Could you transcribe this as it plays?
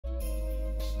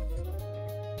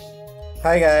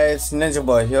Hi guys, Ninja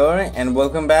Boy here, and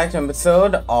welcome back to an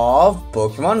episode of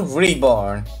Pokemon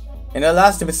Reborn. In the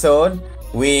last episode,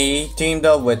 we teamed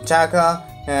up with Taka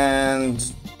and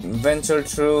ventured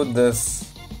through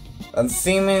this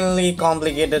seemingly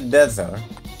complicated desert.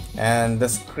 And the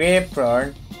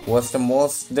scraper was the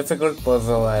most difficult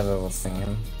puzzle I've ever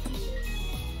seen.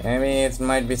 Maybe it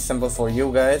might be simple for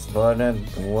you guys, but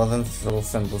it wasn't so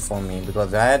simple for me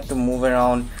because I had to move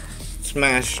around,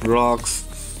 smash rocks,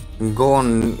 go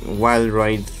on wild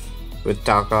rides with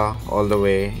Taka all the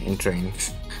way in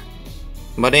trains.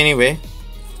 But anyway,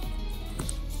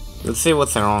 let's see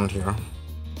what's around here.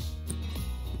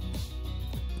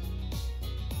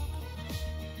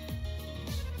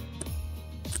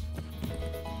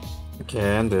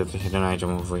 Okay, there's a hidden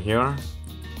item over here.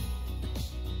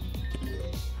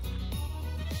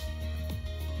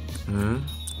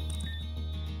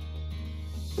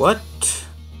 What?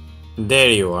 There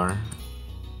you are.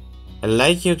 I'd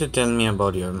like you to tell me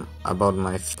about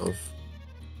myself.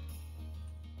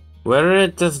 Whether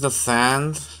it is the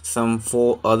sands, some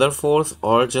other force,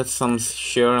 or just some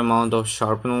sheer amount of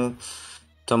sharpened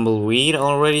tumbleweed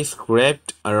already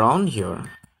scraped around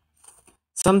here.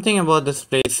 Something about this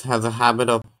place has a habit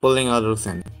of pulling others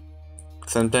in.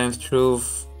 Sometimes through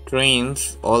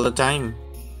trains, all the time.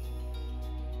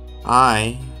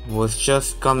 I was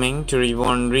just coming to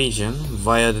Reborn region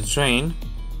via the train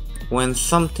when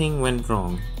something went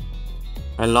wrong.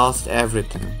 I lost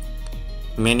everything.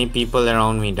 Many people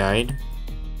around me died.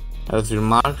 I was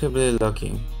remarkably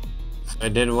lucky, so I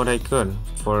did what I could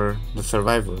for the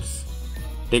survivors.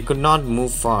 They could not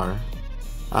move far.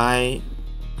 I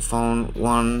found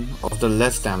one of the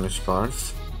less damaged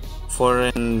cars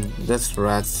in this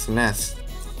rat's nest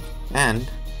and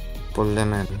pulled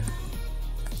them in.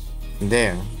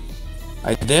 There.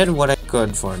 I did what I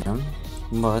could for them,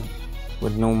 but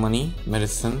with no money,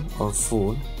 medicine, or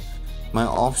food, my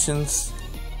options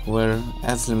were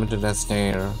as limited as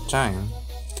their time.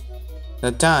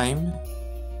 The time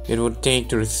it would take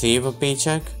to receive a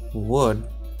paycheck would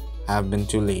have been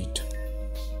too late.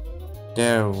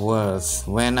 There was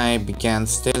when I began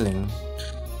stealing.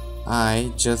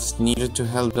 I just needed to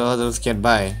help the others get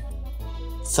by.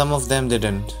 Some of them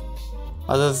didn't.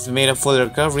 Others made a full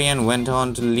recovery and went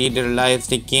on to lead their lives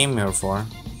they came here for.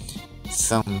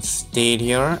 Some stayed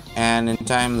here and in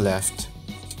time left.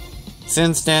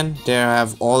 Since then, there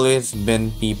have always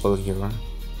been people here.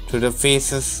 Through the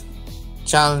phases,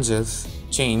 challenges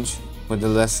change with the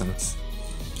lessons.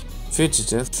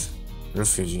 Fugitives,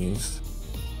 refugees,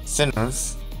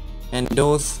 sinners, and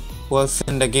those who are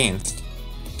sinned against.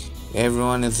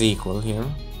 Everyone is equal here,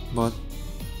 but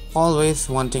always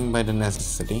wanting by the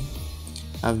necessity.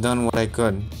 I've done what I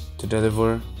could to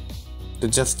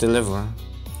just deliver.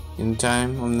 In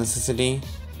time of necessity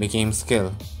became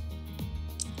skill.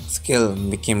 Skill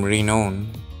became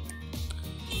renown.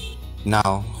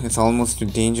 Now it's almost too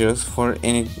dangerous for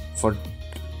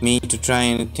me to try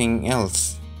anything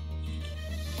else.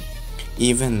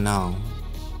 Even now,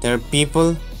 there are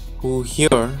people who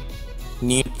here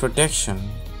need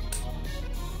protection.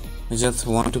 I just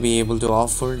want to be able to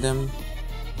offer them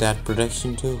that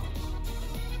protection too.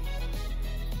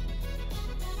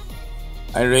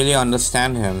 I really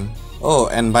understand him. Oh,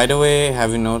 and by the way,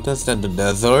 have you noticed that the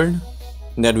desert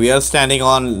that we are standing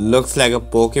on looks like a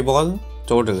Pokeball?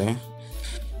 Totally.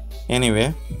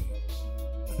 Anyway.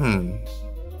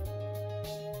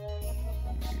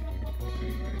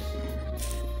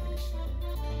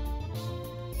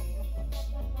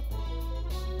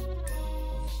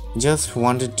 Just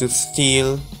wanted to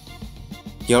steal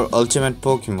your ultimate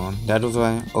Pokemon. That was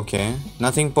why. Okay.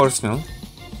 Nothing personal.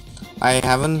 I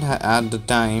haven't had the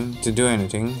time to do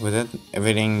anything with it,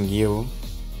 evading you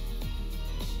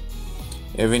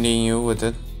with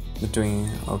it between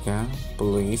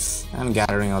police and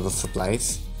gathering other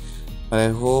supplies, but I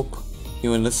hope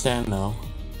you understand now.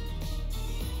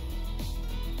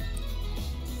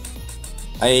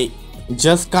 I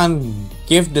just can't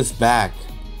give this back.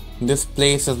 This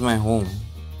place is my home.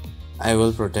 I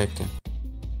will protect it.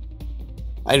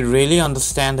 I really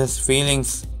understand his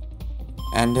feelings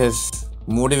and his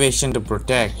motivation to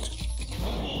protect.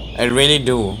 I really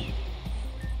do.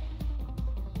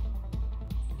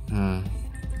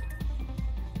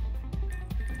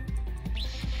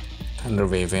 Thunder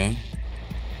wave, eh?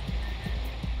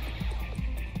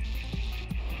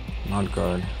 Not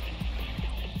good.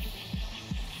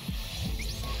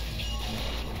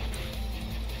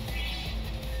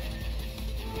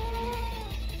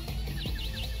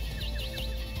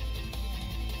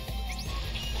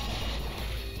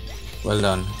 Well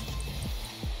done.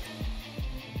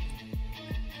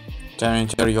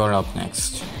 Tyranitar, you're up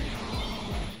next.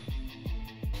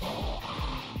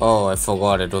 Oh, I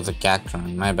forgot it was a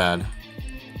Cacturn. My bad.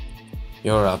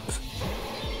 You're up.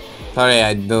 Sorry,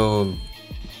 I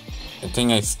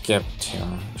think I skipped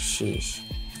here. Sheesh.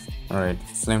 Alright,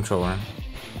 Flamethrower.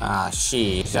 Ah,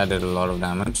 sheesh, that did a lot of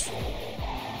damage.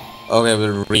 Okay,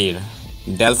 we'll read.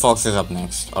 Delphox is up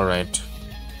next. Alright.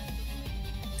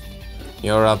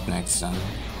 You're up next then.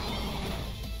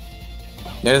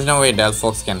 There is no way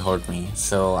Delphox can hurt me,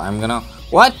 so I'm gonna...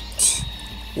 What?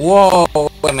 Whoa!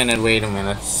 Wait a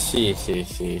minute.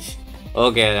 Sheesh.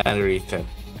 Okay, I'll reset.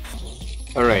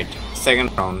 Alright,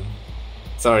 second round.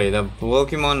 Sorry, the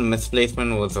Pokemon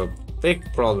misplacement was a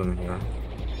big problem here.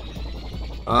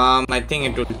 I think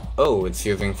it would... Oh, it's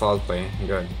using Foul Play.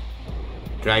 Good.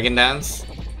 Dragon Dance?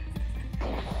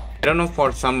 I don't know,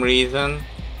 for some reason,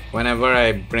 whenever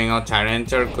I bring out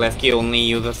Tyranitar, Klefki only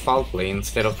uses Foul Play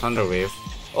instead of Thunder Wave.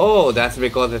 Oh, that's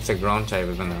because it's a ground type,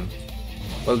 isn't it?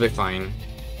 We'll be fine.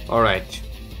 Alright.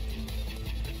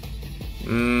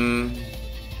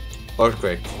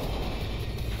 Earthquake.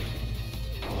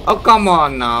 Oh, come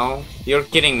on now. You're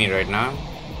kidding me right now.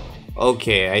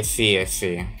 Okay, I see.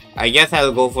 I guess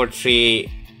I'll go for three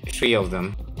of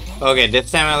them. Okay,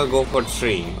 this time I'll go for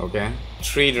 3, okay?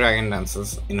 3 Dragon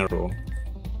Dances in a row.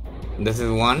 This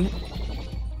is 1.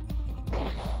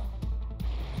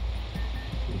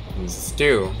 This is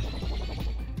 2.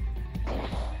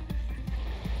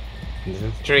 This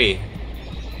is 3.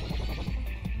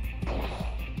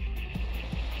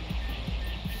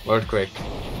 Earthquake.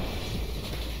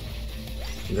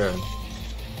 Good.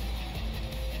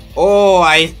 Oh,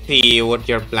 I see what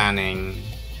you're planning.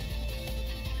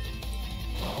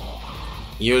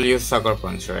 You'll use Sucker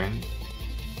Punch, right?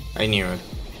 I knew it.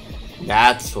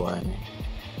 That's why.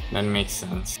 That makes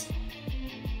sense.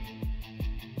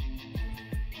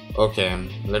 Okay,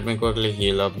 let me quickly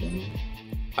heal up then.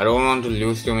 I don't want to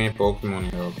lose too many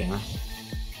Pokemon here, okay?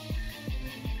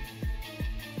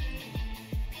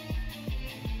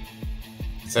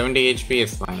 $70 HP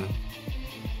is fine.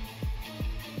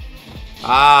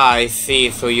 Ah, I see.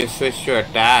 So you switch to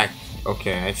attack.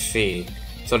 Okay, I see.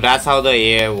 So that's how the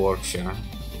AI works here.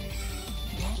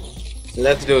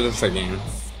 Let's do this again.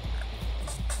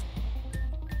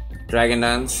 Dragon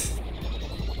Dance.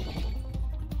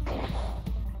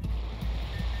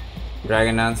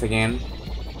 Dragon Dance again.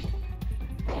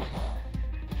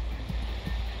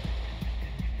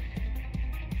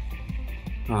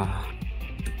 Ah.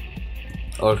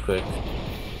 Earthquake.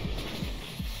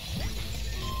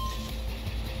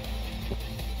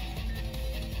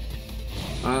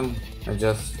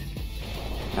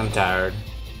 I'm tired.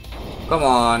 Come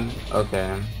on.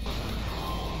 Okay.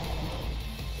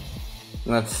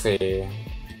 Let's see.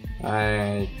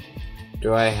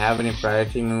 Do I have any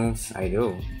priority moves? I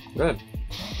do. Good.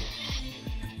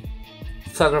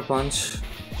 Sucker Punch.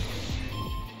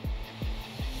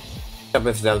 Up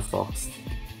is Delphox.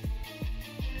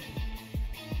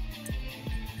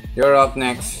 You're up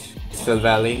next, Still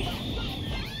Valley.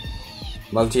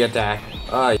 Multi-attack.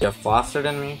 Ah, you're faster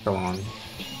than me? Come on.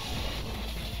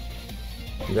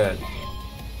 Good.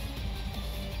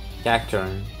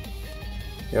 Cacturn.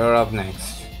 You're up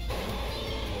next.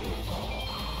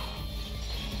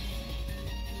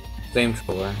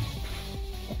 Flamethrower.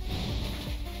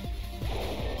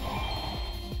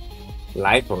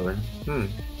 Life Orb.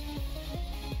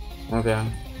 Okay.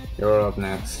 You're up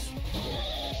next.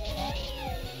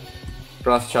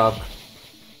 Cross Chop.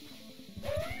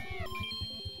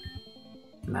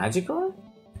 Magikarp?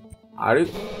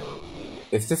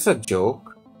 Is this a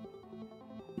joke?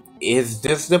 Is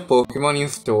this the Pokemon you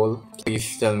stole?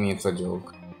 Please tell me it's a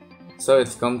joke. So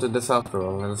it's come to this after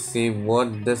all. Let's see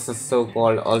what this is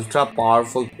so-called ultra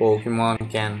powerful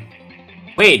Pokemon can...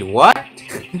 Wait, what?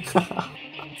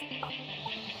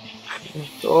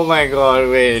 Oh my god,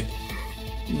 wait.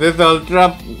 This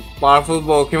ultra powerful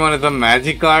Pokemon is a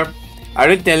Magikarp? Are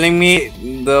you telling me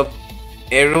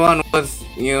everyone was,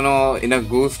 you know, in a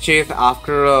goose chase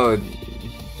after a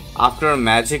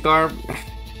Magikarp?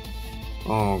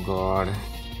 Oh god.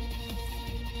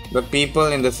 The people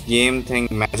in this game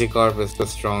think Magikarp is the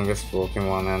strongest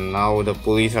Pokemon, and now the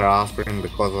police are after him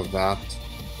because of that.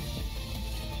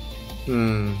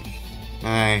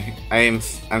 I'm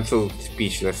so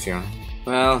speechless here.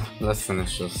 Well, let's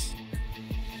finish this.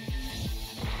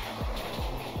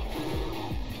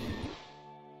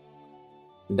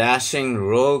 Dashing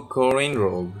Rogue, Korean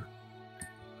Rogue.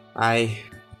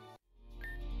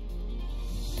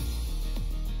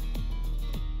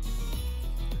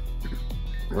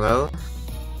 Well,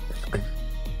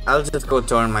 I'll just go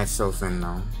turn myself in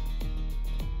now.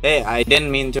 Hey, I didn't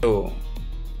mean to.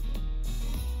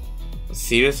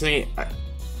 Seriously?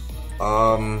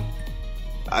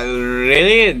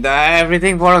 Really?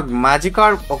 Everything for a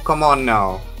Magikarp? Oh, come on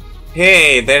now.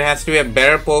 Hey, there has to be a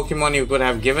better Pokemon you could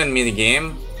have given me the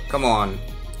game. Come on.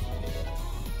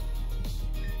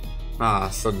 Ah,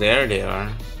 so there they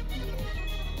are.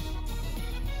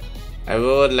 I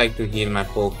would like to heal my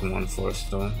Pokemon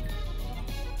first though.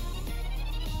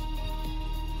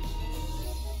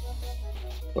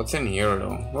 What's in here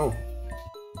though? Oh,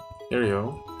 here you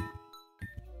go.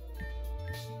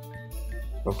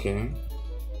 Okay.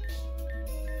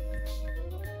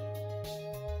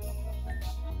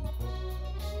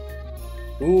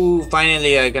 Ooh,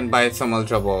 finally I can buy some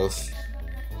Ultra Balls.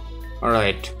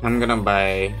 Alright, I'm gonna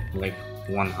buy like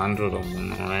 100 of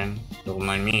them, alright? Don't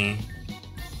mind me.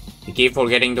 You keep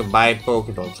forgetting to buy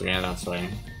Pokeballs, yeah, that's right.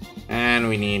 And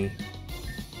we need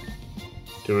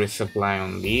to resupply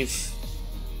on these.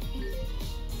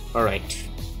 Alright.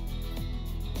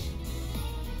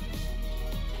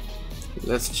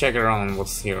 Let's check around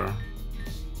what's here.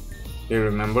 You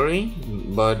remember me?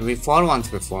 But we fought once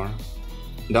before.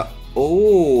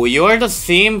 Oh, you're the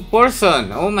same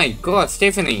person! Oh my god,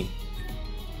 Stephanie!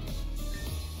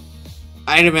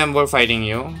 I remember fighting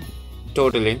you.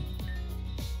 Totally.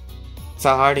 It's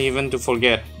hard even to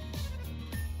forget.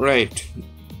 Right.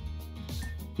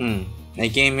 I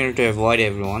came here to avoid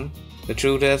everyone. The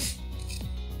truth is,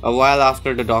 a while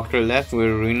after the doctor left, we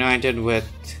were reunited with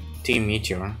Team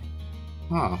Meteor.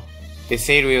 Huh. They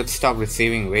said we would stop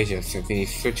receiving wages if we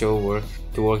switch over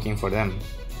to working for them.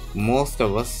 Most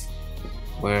of us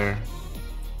were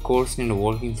coerced into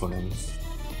working for them.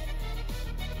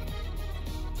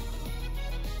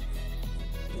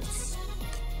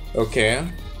 Okay.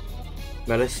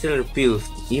 But I still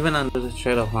refused, even under the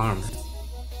threat of harm.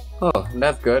 Oh,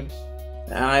 that's good.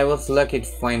 I was lucky to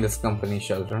find this company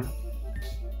shelter.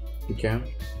 Okay.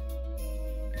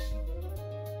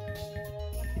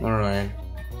 Alright.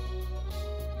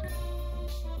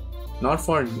 Not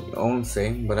for own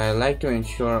sake, but I like to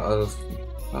ensure others.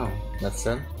 Oh, that's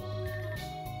it.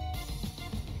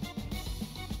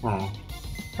 Oh.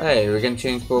 Hey, we can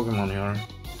change Pokemon here.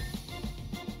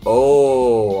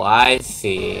 Oh, I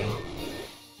see.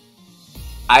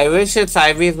 I wish its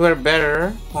IVs were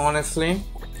better, honestly.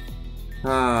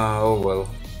 Oh well.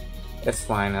 It's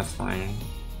fine, that's fine.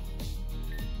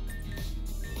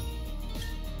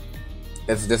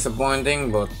 It's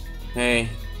disappointing, but hey,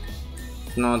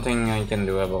 nothing I can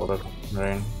do about it,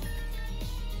 right?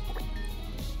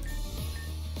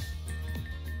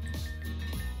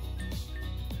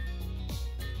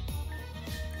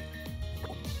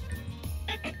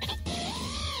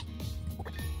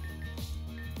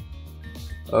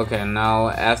 Okay, now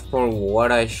as for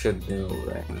what I should do,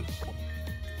 right?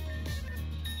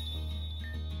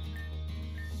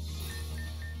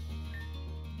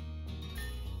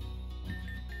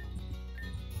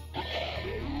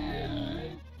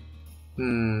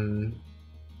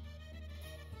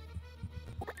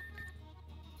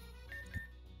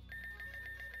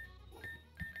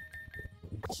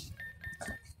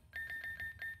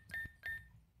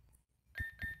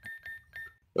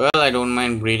 Well, I don't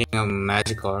mind breeding a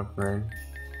Magikarp, right?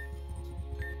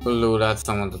 We'll do that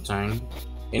some of the time.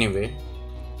 Anyway.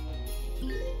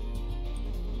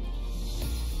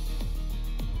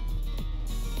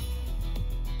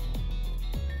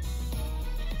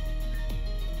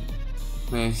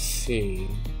 Let's see.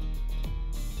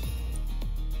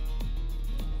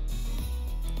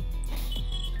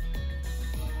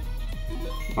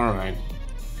 Alright.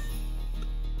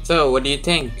 So, what do you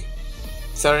think?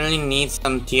 Certainly needs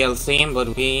some TLC,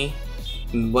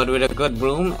 but with a good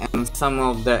broom and some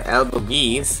of the elbow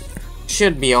geese,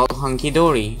 should be all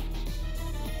hunky-dory.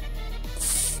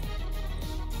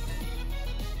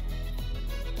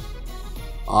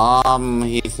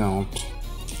 He's not.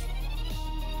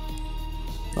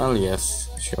 Well, yes,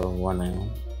 sure, why not?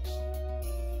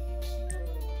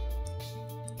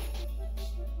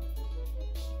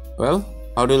 Well,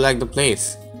 how do you like the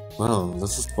place? Well,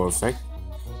 this is perfect.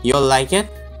 You'll like it?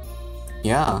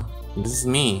 Yeah, this is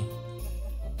me.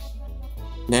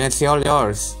 Then it's all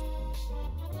yours.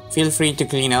 Feel free to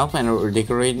clean up and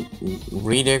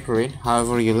redecorate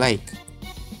however you like.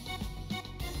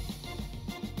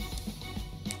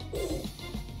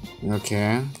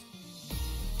 Okay.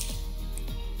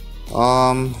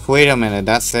 Wait a minute,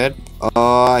 that's it?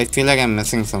 I feel like I'm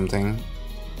missing something.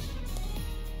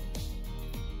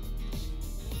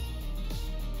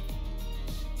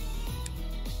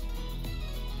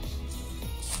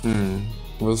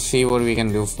 We'll see what we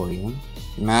can do for you.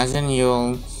 Imagine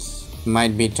you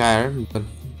might be tired, but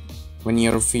when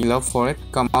you feel up for it,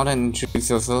 come out and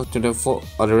introduce yourself to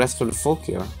the rest of the folk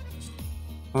here.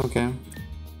 Okay.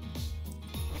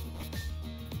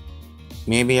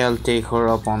 Maybe I'll take her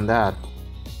up on that.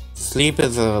 Sleep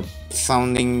is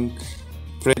sounding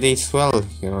pretty swell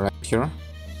here, right here.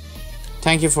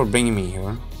 Thank you for bringing me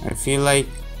here. I feel like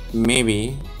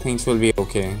maybe things will be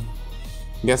okay.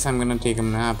 Guess I'm gonna take a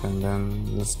nap and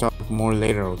then let's talk more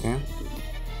later, okay?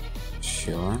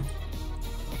 Sure.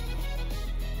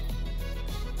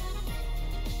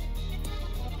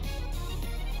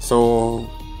 So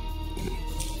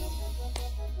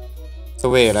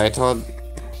wait, I thought,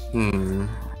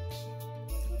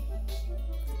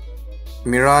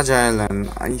 Mirage Island.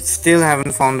 I still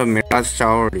haven't found a Mirage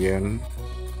Tower yet.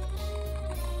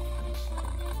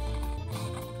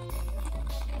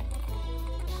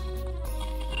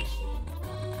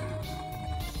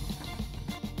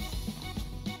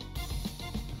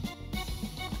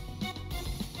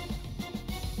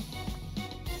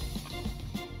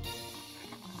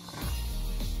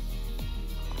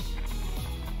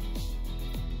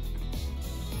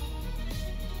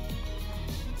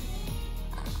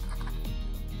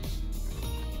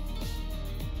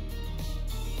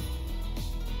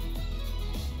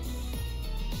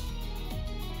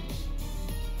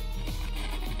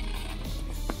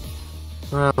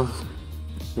 Well,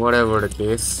 whatever the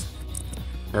case,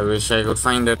 I wish I could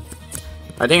find it.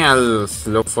 I think I'll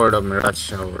look for the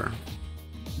Mirage Tower.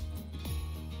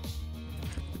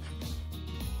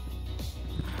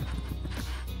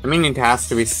 I mean, it has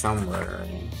to be somewhere,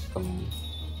 right? Come on.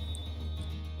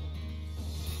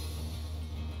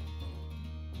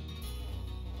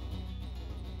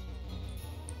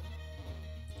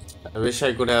 I wish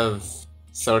I could have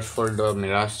searched for the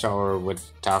Mirage Tower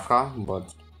with Taka,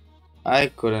 but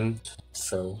I couldn't,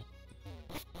 so.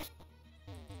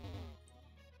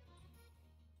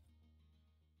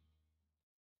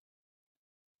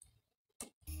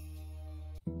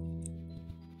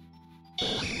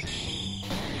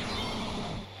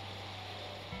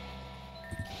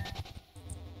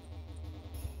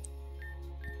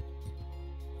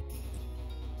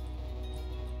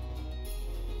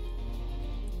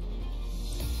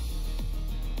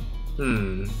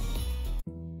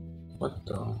 What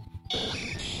the?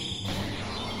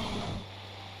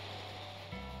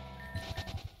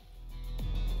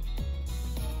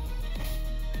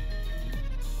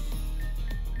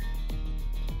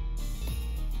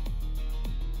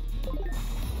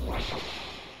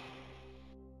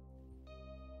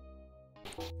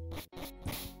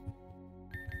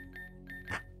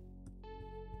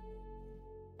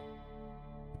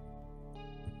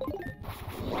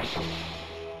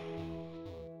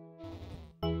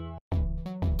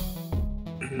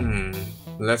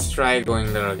 Let's try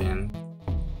going there again.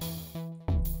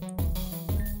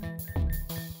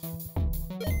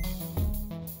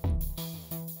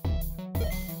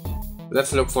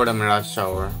 Let's look for the Mirage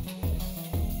Tower.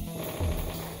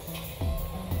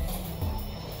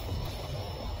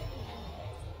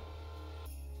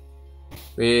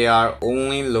 We are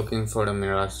only looking for the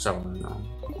Mirage Tower now.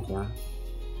 Okay.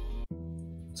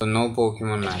 So no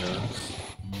Pokemon matters.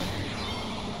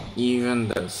 Even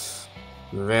this.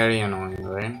 Very annoying,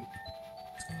 right?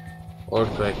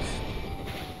 Earthquake.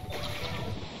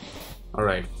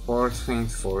 Alright, first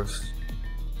things first.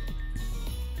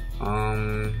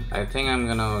 I think I'm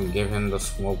gonna give him the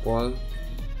smoke ball.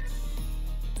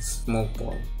 Smoke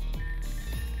ball.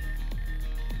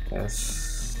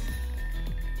 Yes.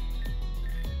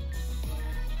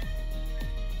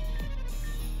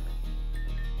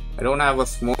 I don't have a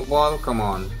smoke ball? Come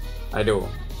on. I do.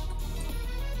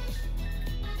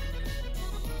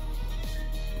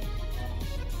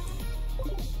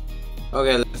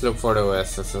 Okay, let's look for the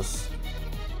OSSs.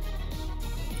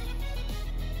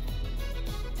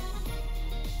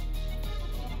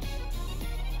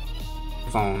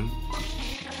 Phone.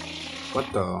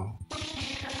 What the?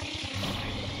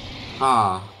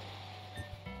 Ah.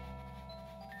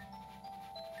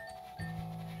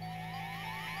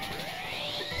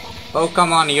 Oh,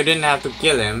 come on, you didn't have to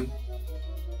kill him.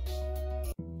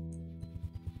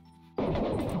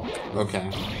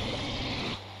 Okay.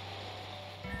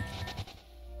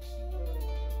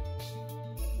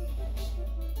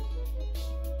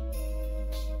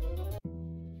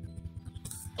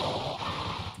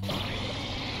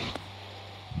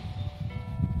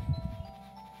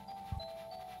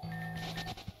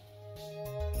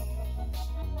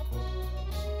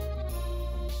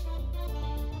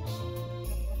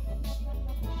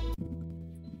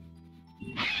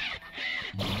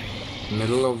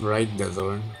 Middle of right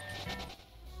desert.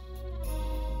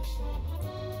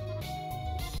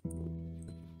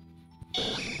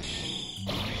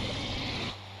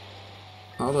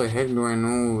 How the heck do I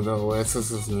know the Oasis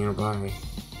is nearby?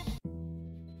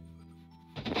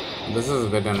 This is a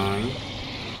bit annoying.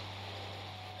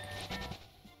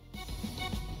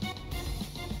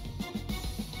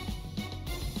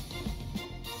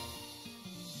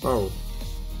 Oh,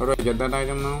 how do I get that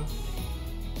item now?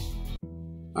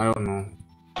 I don't know.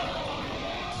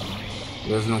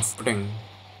 There's no footing.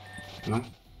 No?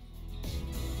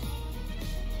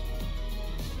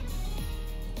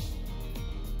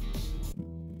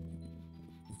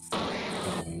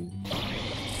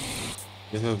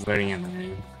 This is very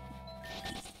annoying.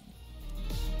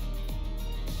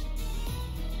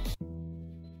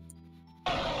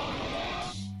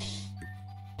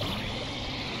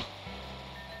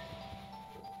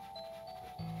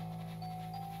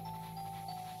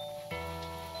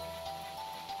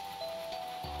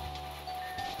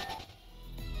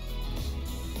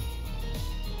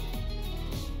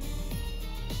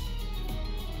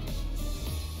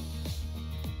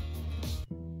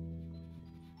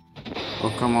 Oh,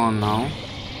 come on now.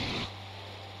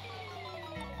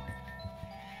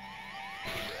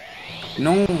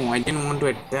 No, I didn't want to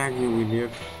attack you, idiot.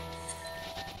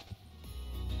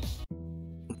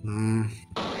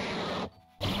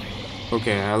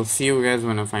 Okay, I'll see you guys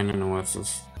when I find an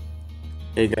oasis.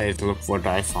 Hey guys, look what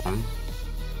I found.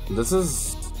 This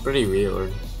is pretty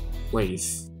weird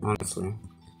place, honestly.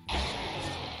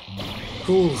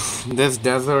 Oof, this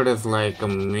desert is like a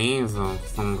maze of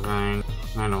some kind.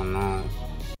 I don't know.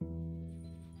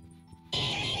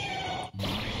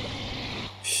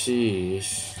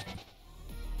 Sheesh.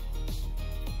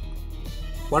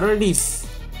 What are these?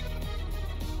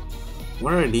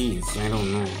 What are these? I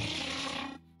don't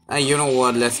know. You know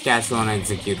what? Let's catch one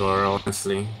executor,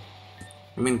 honestly.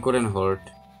 I mean, couldn't hurt.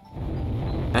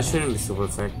 That shouldn't be super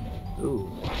effective.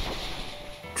 Ooh.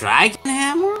 Dragon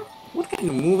Hammer? What kind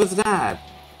of move is that?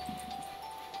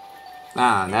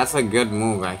 Ah, that's a good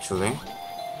move actually.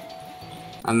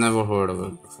 I've never heard of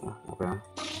it before. Okay.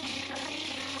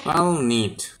 Well,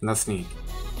 neat. That's neat.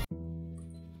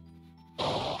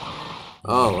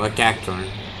 Oh, a Cacturn.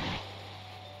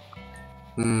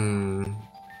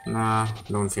 Nah,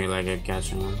 don't feel like it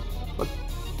catching one.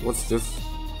 What's this?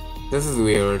 This is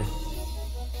weird.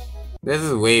 This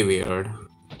is way weird.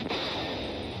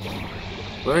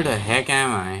 Where the heck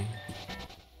am I?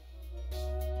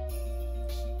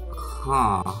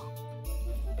 Huh.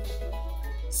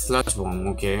 Sludge bomb,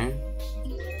 okay.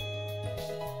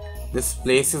 This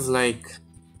place is like...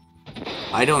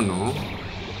 I don't know.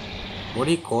 What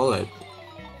do you call it?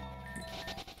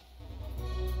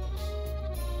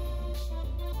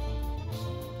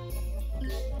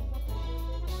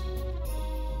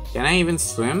 Can I even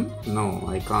swim? No,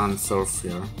 I can't surf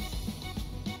here.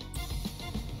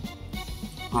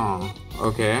 Huh,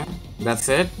 okay. That's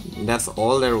it? That's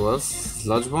all there was?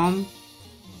 Sludge bomb?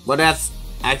 But that's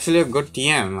actually a good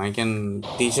TM. I can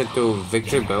teach it to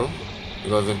Victory Bell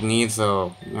because it needs a,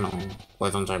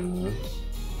 poison type move.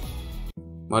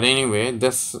 But anyway,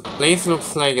 this place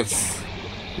looks like it's,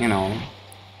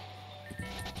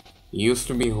 used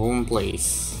to be home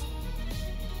place.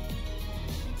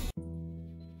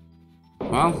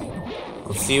 Well,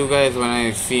 I'll see you guys when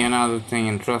I see another thing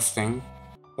interesting.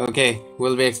 Okay,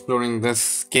 we'll be exploring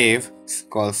this cave. It's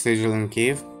called Sigilin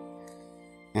Cave.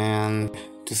 And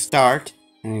to start,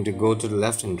 I need to go to the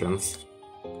left entrance.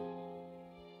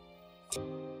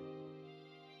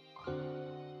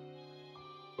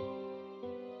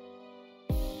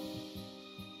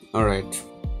 Alright.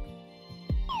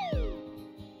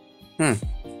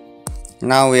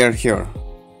 Now we are here.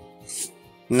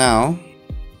 Now,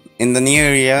 in the near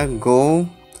area, go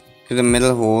to the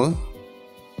middle hole.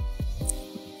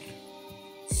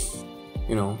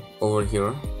 Over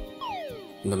here.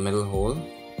 In the middle hole.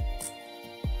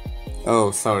 Oh,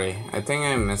 sorry. I think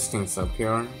I messed things up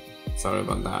here. Sorry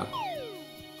about that.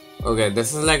 Okay,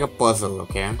 this is like a puzzle,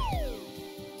 okay?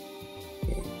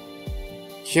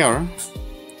 Here.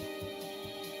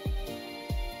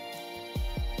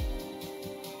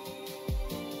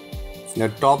 The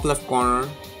top left corner.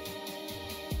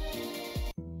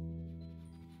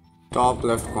 Top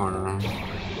left corner.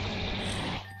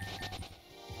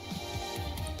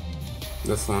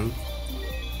 This one.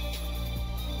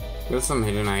 There's some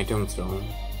hidden items though.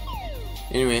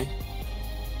 Anyway,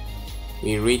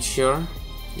 we reach here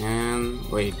and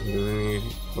wait, do we need...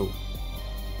 Oh.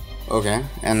 Okay,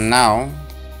 and now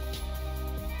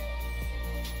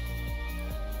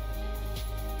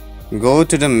go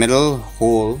to the middle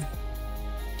hole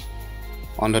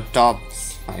on the top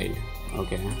side.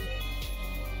 Okay.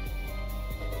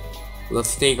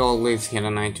 Let's take all these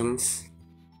hidden items.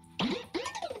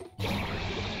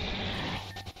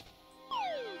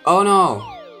 Oh no!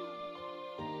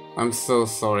 I'm so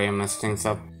sorry I messed things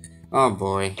up. Oh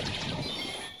boy.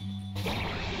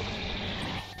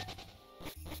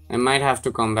 I might have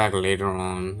to come back later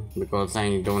on because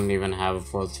I don't even have a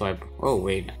full swipe. Oh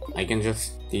wait, I can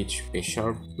just teach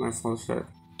Bishop my false swipe.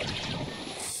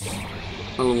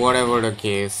 Well, whatever the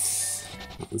case,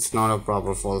 it's not a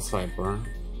proper false swiper.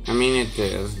 I mean it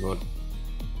is, but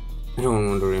I don't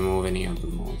want to remove any of the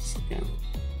moves. Okay.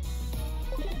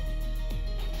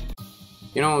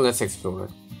 You know, let's explore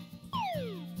it.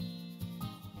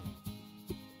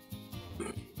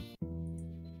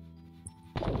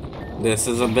 This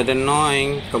is a bit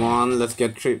annoying. Come on, let's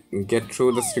get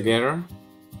through this together.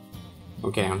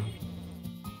 Okay.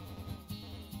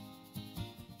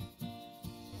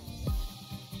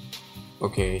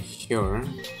 Okay, here.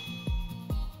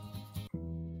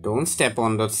 Don't step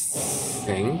on the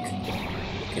sink.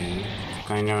 Okay,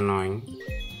 kinda annoying.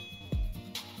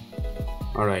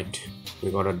 Alright,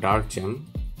 we got a dark gem.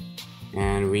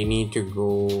 And we need to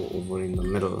go over in the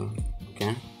middle.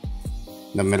 Okay?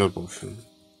 The middle portion.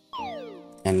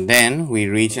 And then we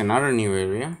reach another new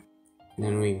area.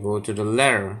 Then we go to the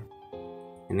ladder.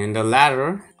 And in the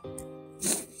ladder,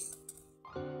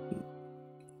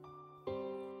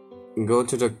 go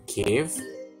to the cave.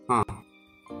 Huh.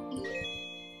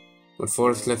 But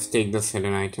first, let's take this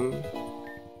hidden item.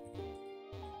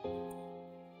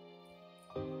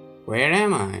 Where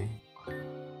am I?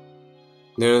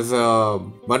 There's a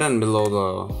button below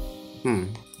the...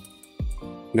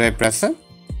 Do I press it?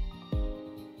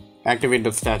 Activate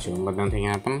the statue, but nothing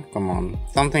happened. Come on,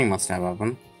 something must have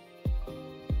happened.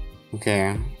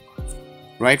 Okay,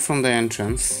 right from the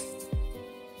entrance,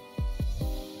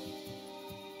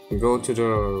 go to the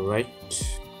right.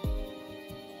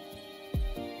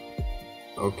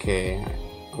 Okay,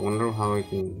 I wonder how I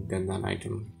can get that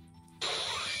item.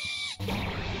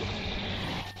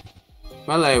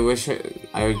 Well, I wish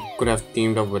I could have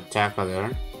teamed up with Taka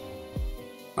there.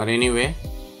 But anyway,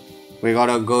 we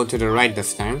gotta go to the right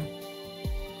this time.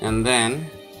 And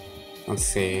then, let's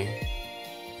see.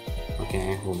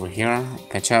 Okay, over here,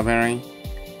 Pecha Berry.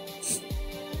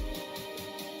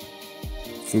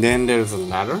 Then there's a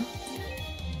ladder.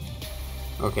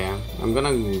 Okay, I'm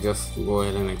gonna just go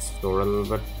ahead and explore a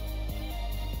little bit.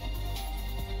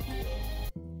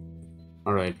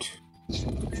 Alright.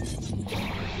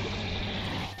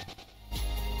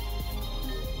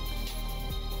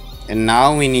 And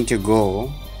now we need to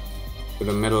go to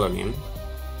the middle again,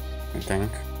 I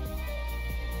think.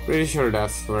 Pretty sure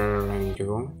that's where I need to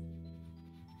go.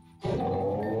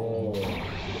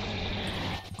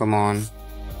 Come on.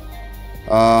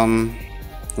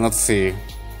 Let's see.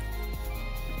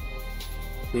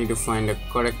 Need to find the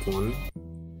correct one.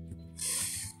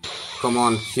 Come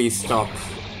on, please stop.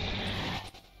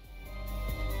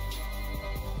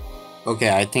 Okay,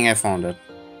 I think I found it.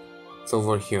 It's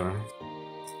over here.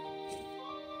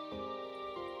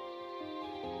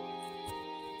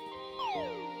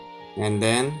 And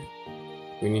then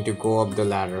we need to go up the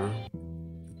ladder.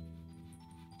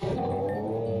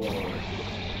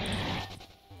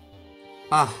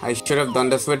 Ah, I should have done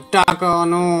this with Taka. Oh,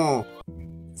 no.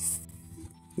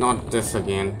 Not this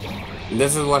again.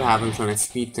 This is what happens when I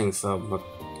speed things up, but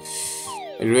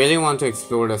I really want to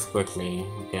explore this quickly,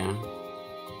 okay?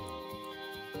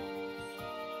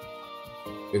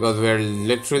 Because we're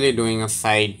literally doing a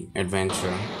side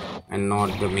adventure and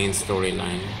not the main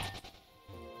storyline.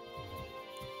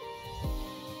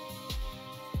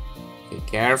 Okay,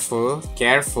 careful,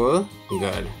 careful.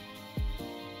 Good.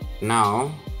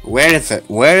 Now, where is it?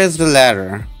 Where is the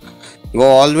ladder? Go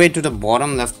all the way to the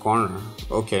bottom left corner.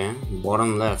 Okay,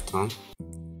 bottom left, huh?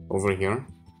 Over here.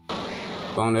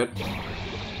 Found it.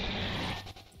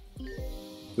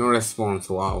 No response,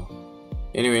 wow.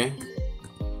 Anyway,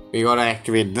 we gotta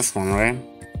activate this one, right?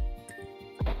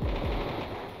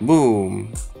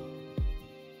 Boom.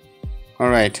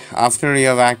 Alright, after you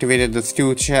have activated the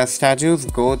two statues,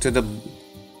 go to the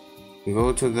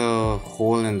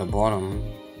hole in the bottom.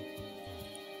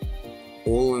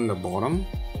 Hole in the bottom?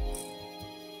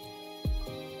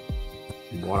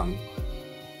 Bottom.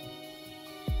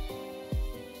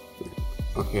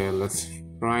 Okay, let's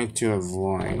try to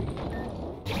avoid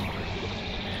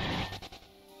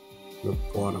the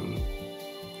bottom.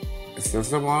 Is this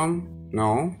the bottom?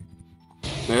 No.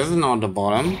 This is not the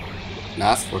bottom.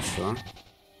 That's for sure.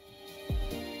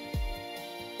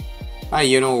 Ah,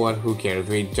 you know what? Who cares?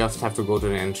 We just have to go to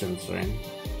the entrance, right?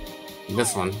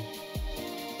 This one.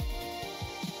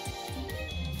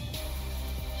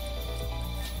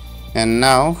 And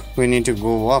now we need to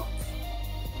go up.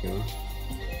 Yeah.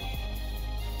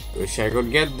 Wish I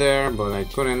could get there, but I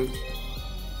couldn't.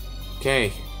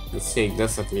 Okay, let's take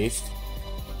this at least.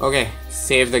 Okay,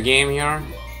 save the game here.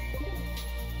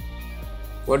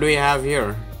 What do we have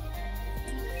here?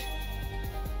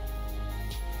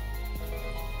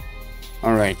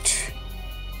 Alright.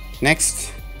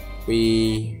 Next,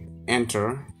 we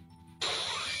enter.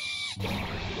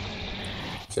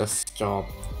 Just stop.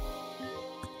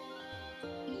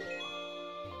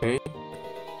 Okay.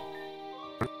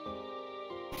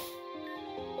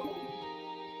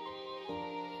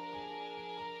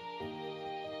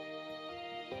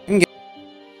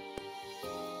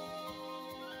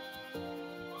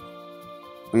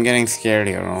 I'm getting scared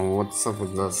here. What's up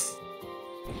with this?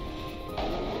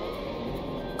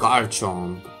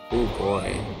 Garchomp. Oh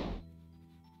boy.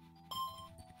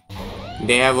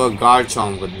 They have a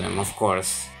Garchomp with them, of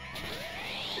course.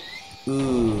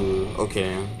 Ooh,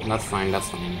 okay. That's fine, that's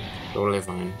fine. Totally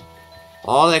fine.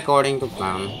 All according to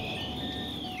plan.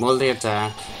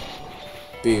 Multi-attack.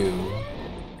 Boom.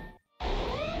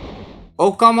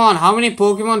 Oh, come on. How many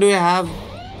Pokemon do you have?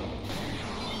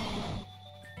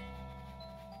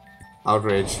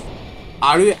 Outrage.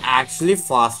 Are you actually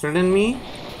faster than me?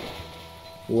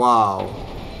 Wow.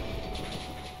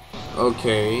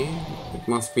 Okay. It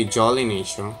must be jolly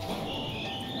nature.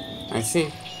 I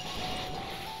see.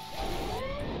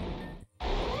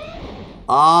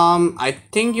 I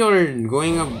think you're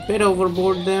going a bit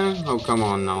overboard there. Oh, come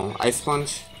on now. Ice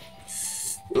Punch.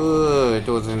 It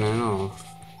wasn't enough.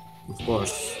 Of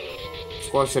course.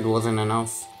 Of course it wasn't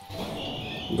enough.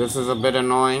 This is a bit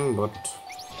annoying, but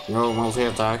no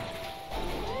multi-attack.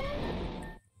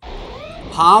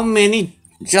 How many?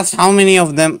 Just how many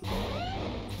of them?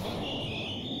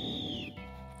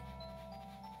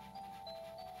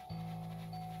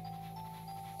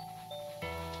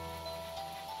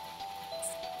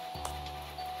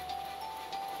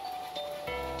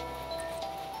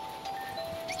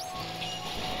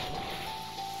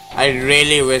 I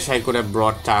really wish I could have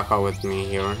brought Taka with me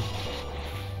here.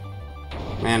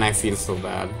 Man, I feel so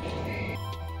bad.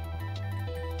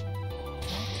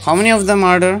 How many of them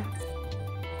are there?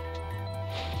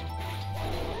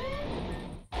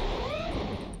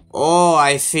 Oh,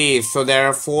 I see. So there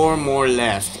are 4 more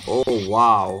left. Oh,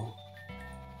 wow.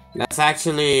 That's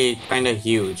actually kind of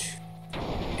huge.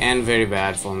 And very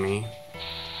bad for me.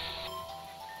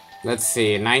 Let's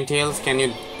see. Ninetales,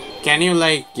 can you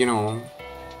like, you know...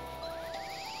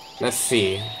 Let's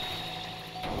see.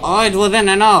 Oh, it wasn't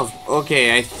enough.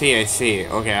 Okay, I see.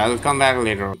 Okay, I'll come back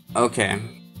later. Okay.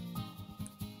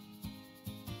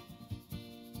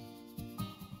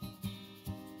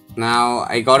 Now,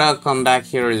 I gotta come back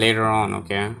here later on,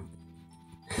 okay?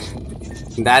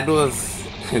 That was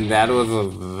a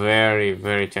very,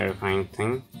 very terrifying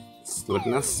thing to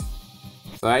witness.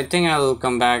 So I think I'll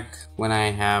come back when I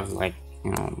have, like,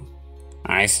 you know,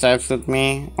 ice types with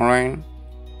me, alright?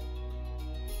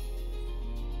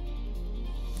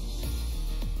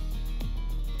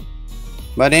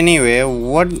 But anyway,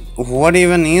 what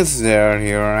even is there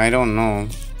here? I don't know.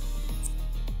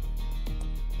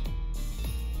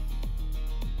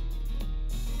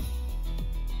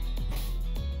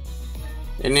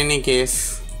 In any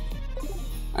case,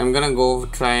 I'm gonna go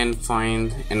try and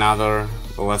find another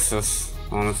oasis,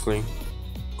 honestly.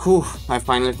 Whew, I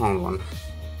finally found one.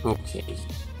 Okay.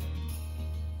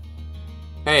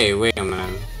 Hey, wait a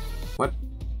minute. What?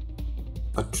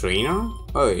 A trainer?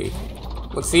 Hey,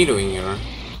 what's he doing here?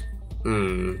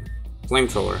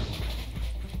 Flamethrower.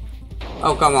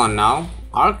 Oh, come on now.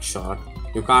 Arc shot?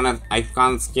 I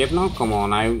can't escape now? Come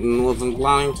on, I wasn't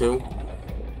planning to.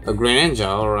 A Greninja,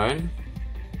 alright.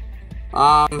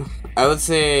 I would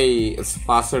say it's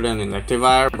faster than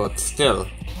Electivire, but still.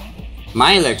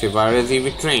 My Electivire is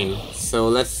EV trained, so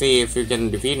let's see if you can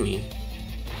defeat me.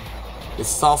 It's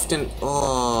softened.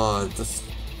 Oh, the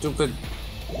stupid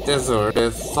desert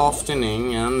is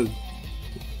softening and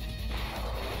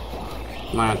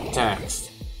my attacks.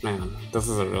 Man, this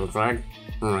is a real drag.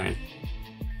 Alright.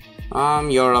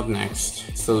 You're up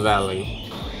next.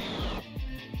 Silvally.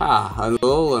 Ah, a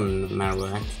Alolan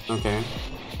Marowak. Okay.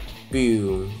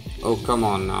 Boom. Oh, come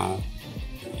on now.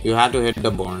 You had to hit the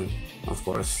Born, of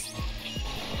course.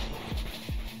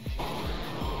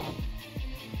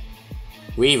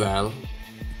 Weavile,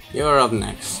 you're up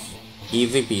next.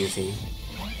 Easy peasy.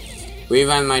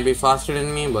 Weavile might be faster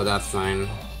than me, but that's fine.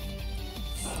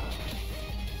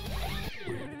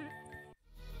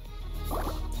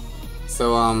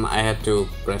 So, I had to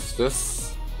press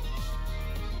this.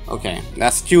 Okay,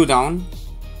 that's Q down,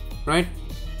 right?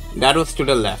 That was to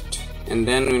the left. And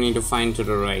then we need to find to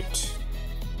the right.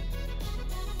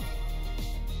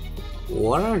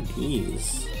 What are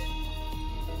these?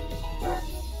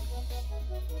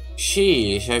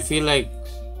 Sheesh, I feel like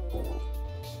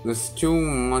there's too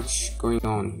much going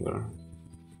on here.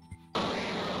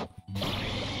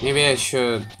 Maybe I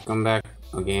should come back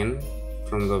again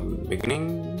from the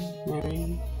beginning,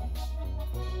 maybe?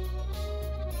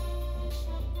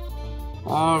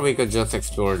 Or we could just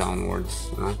explore downwards,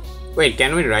 you know? Wait,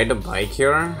 can we ride a bike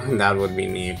here? That would be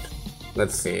neat.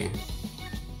 Let's see.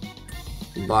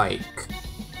 Bike.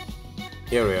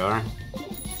 Here we are.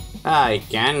 I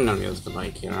can use the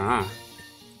bike here, huh?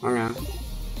 Okay.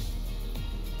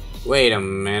 Wait a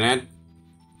minute.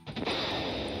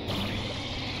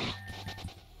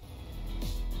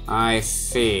 I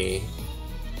see.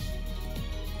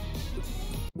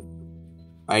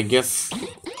 I guess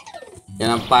in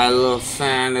a pile of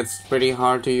sand it's pretty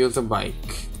hard to use a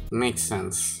bike. Makes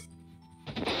sense.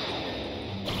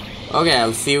 Okay,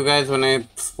 I'll see you guys when I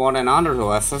spot another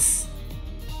oasis.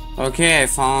 Okay, I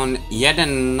found yet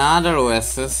another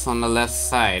oasis on the left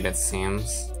side, it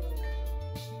seems.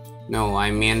 No,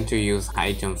 I meant to use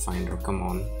item finder, come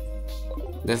on.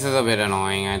 This is a bit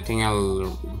annoying, I think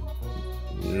I'll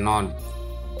not...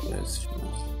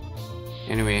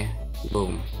 Anyway,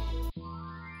 boom.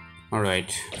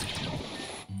 Alright.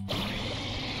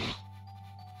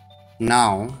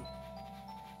 Now,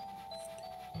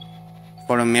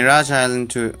 for a Mirage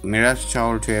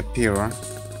Tower to appear,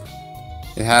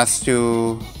 it has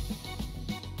to...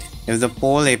 If the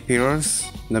pole appears,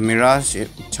 the Mirage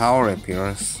Tower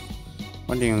appears.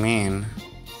 What do you mean?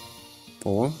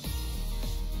 Pole?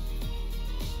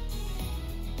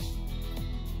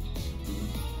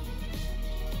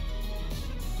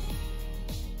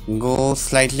 Go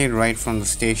slightly right from the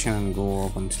station and go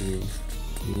up until you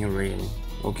near rail.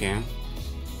 Okay.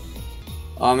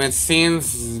 It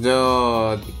seems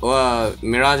the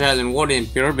Mirage Island wouldn't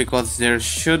appear because there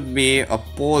should be a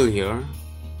pole here,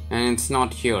 and it's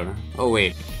not here. Oh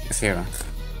wait, it's here.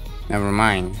 Never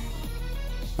mind.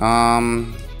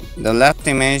 The left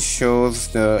image shows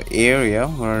the area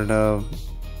where the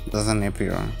doesn't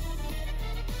appear.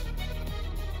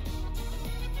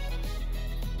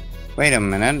 Wait a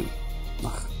minute.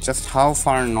 Just how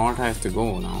far north I have to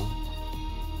go now?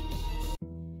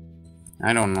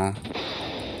 I don't know.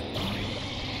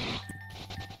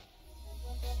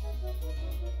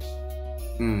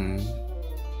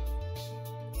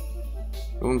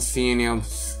 Don't see any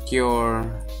obscure...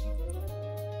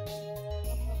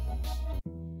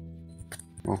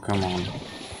 Oh, come on.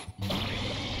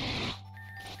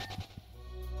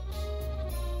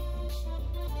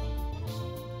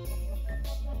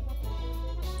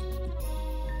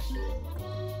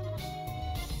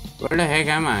 Where the heck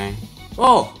am I?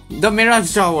 Oh, the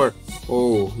Mirage Tower!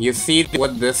 Oh, you see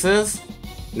what this is?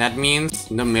 That means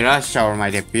the Mirage Tower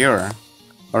might appear.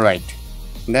 Alright,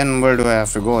 then where do I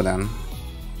have to go then?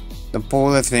 The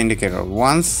pole is the indicator.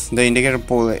 Once the indicator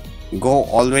pole, go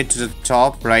all the way to the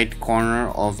top right corner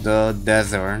of the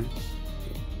desert.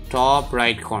 Top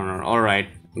right corner, alright,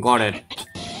 got it.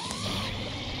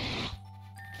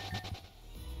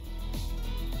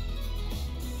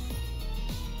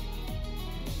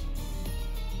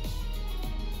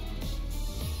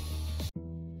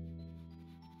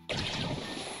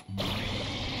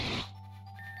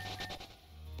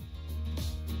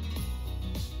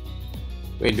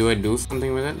 Wait, do I do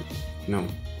something with it? No.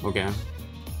 Okay.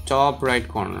 Top right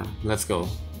corner. Let's go.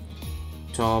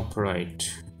 Top right.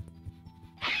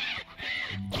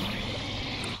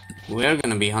 We're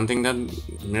gonna be hunting that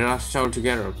Mirage Tower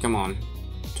together. Come on.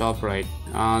 Top right.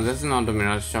 This is not the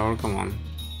Mirage Tower. Come on.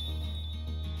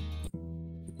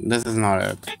 This is not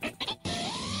it.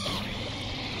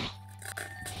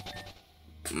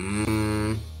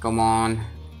 Come on.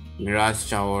 Mirage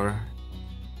Tower.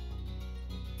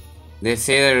 They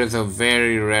say there is a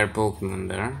very rare Pokemon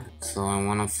there, so I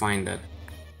wanna find it.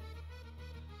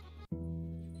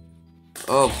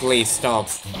 Oh, please stop.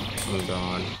 Oh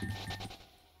god.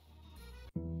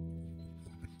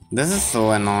 This is so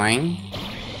annoying.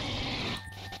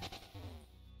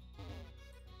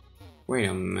 Wait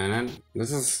a minute.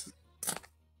 This is...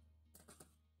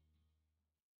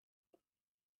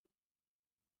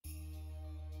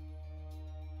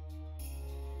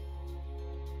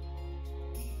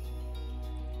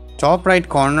 Top right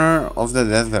corner of the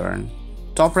desert.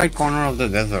 Top right corner of the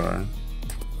desert.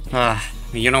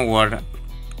 You know what?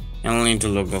 I'll need to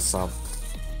look this up.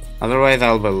 Otherwise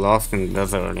I'll be lost in the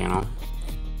desert, you know.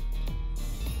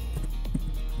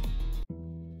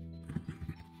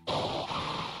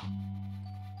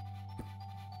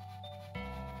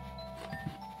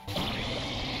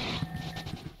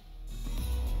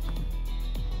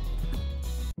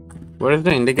 Where is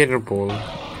the indicator pole?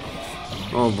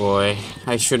 Oh boy,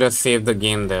 I should have saved the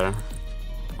game there.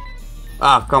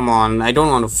 Ah, come on, I don't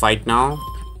want to fight now.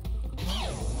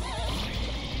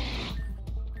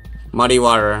 Muddy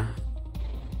water.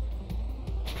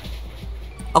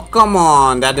 Oh, come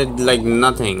on, that did like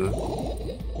nothing.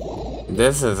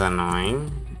 This is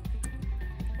annoying.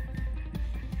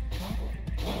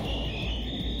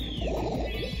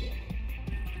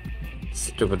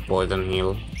 Stupid poison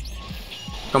heal.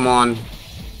 Come on.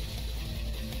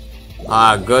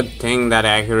 Ah, good thing that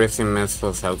accuracy miss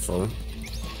was helpful.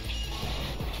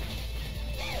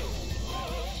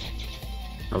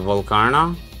 A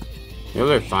Volcarna?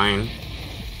 You'll be fine.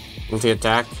 Multi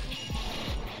attack.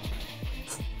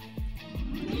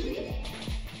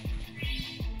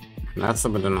 That's a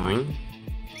bit annoying.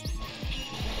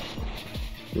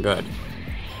 Good.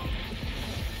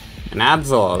 An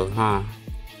Absol, huh?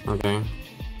 Okay.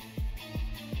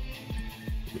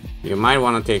 You might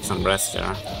want to take some rest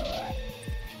there.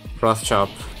 Cross chop.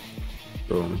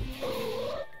 Boom.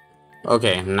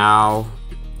 Okay, now.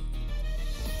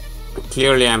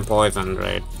 Clearly I'm poisoned,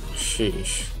 right?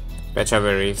 Sheesh. Pecha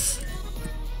berries.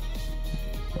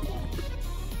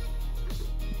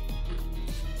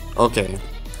 Okay.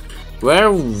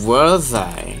 Where was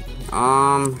I?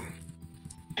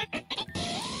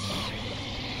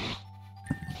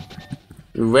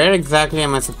 Where exactly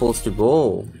am I supposed to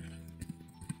go?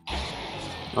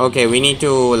 Okay, we need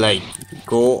to like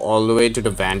go all the way to the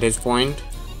vantage point.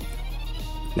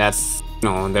 That's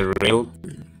the rail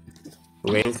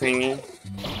thingy.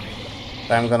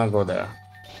 So I'm gonna go there.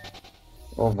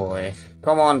 Oh boy.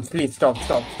 Come on, please stop.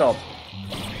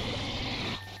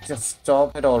 Just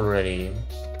stop it already.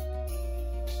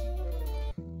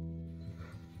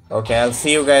 Okay, I'll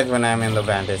see you guys when I'm in the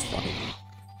vantage point.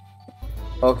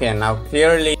 Okay, now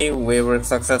clearly we were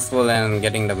successful in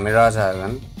getting the Mirage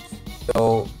Island.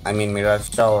 So, I mean Mirage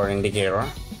Tower indicator.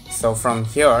 So from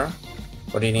here,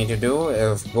 what you need to do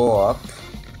is go up.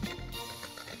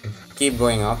 Keep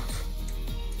going up.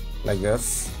 Like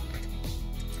this.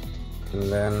 And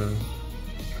then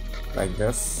like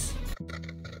this.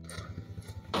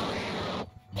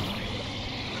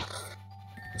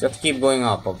 Just keep going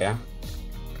up, okay?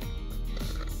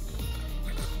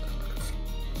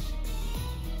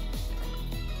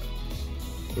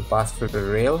 You pass through the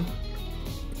rail,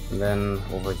 and then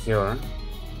over here.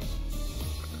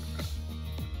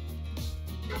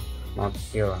 Not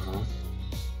here, huh?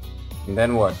 And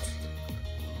then what?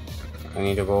 I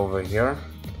need to go over here.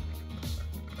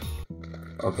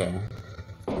 Okay.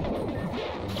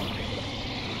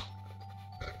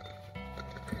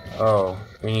 Oh,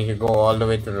 we need to go all the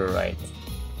way to the right.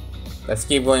 Let's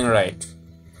keep going right.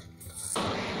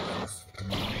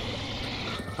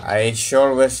 I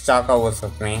sure wish Taka was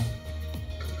with me.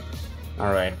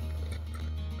 Alright.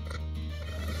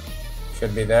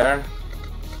 Should be there.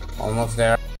 Almost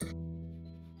there.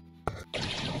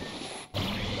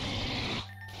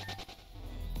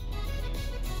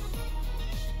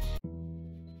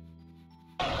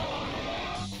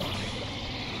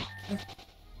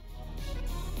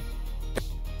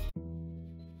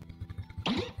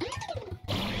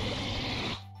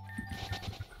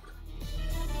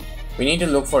 We need to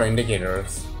look for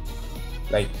indicators,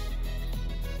 like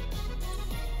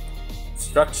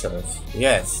structures.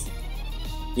 Yes,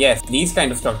 these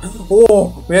kind of structures.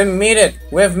 Oh, we have made it!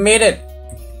 We have made it!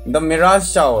 The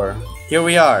Mirage Tower. Here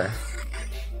we are.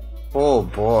 Oh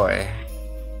boy!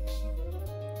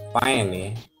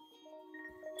 Finally.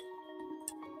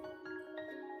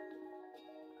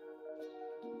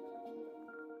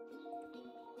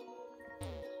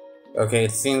 Okay,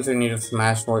 it seems we need to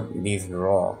smash these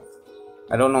rocks.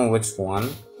 I don't know which one.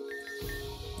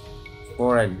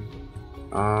 Alright.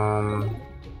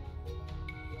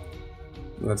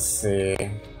 Let's see.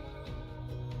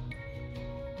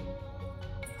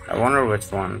 I wonder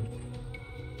which one.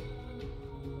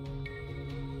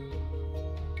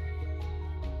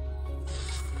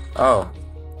 Oh,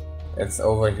 it's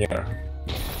over here.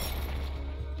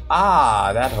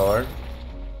 Ah, that hurt.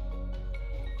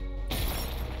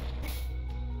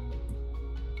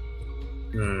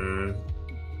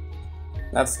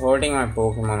 That's hurting my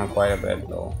Pokemon quite a bit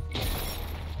though.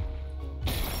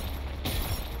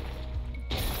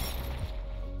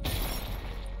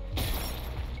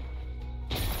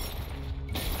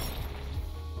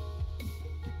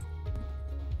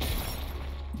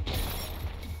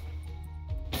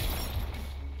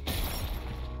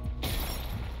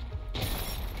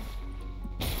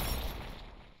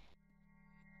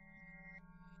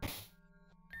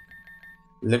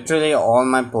 Literally all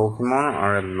my Pokemon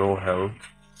are at low health.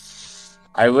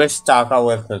 I wish Taka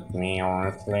was with me,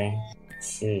 honestly.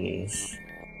 Sheesh.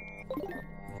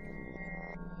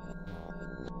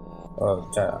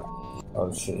 Oh,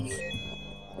 sheesh.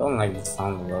 Don't like the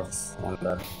sound of this on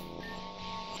that.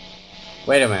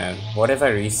 Wait a minute. What if I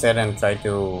reset and try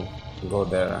to go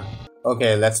there?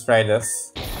 Okay, let's try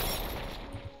this.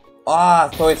 Ah,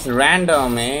 so it's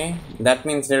random, eh? That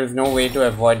means there is no way to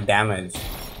avoid damage.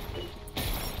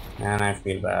 And I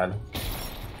feel bad.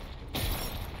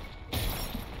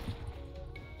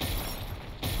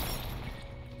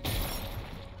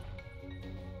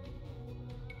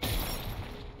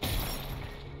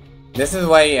 This is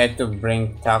why I had to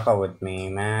bring Taka with me,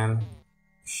 man.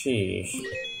 Sheesh.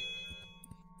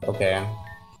 Okay.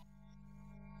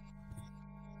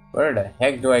 Where the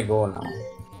heck do I go now?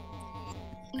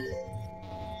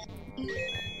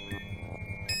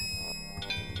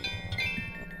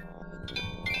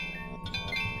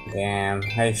 Damn,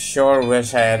 I sure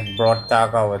wish I had brought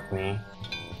Taka with me.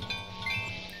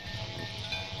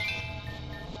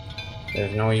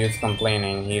 There's no use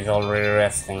complaining, he's already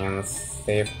resting in a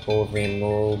safe, cozy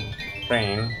mood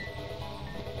train.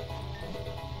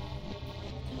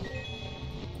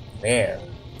 Where?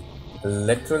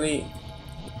 Literally.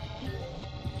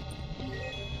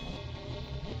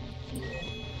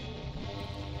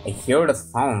 I hear the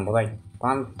sound, but I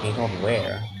can't make out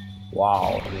where.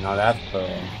 Wow, now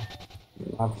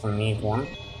that's a neat one.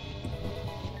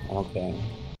 Okay,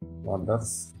 what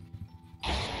this?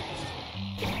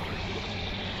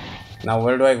 Now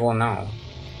where do I go now?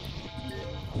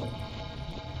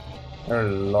 There are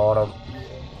a lot of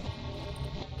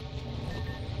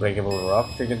breakable rock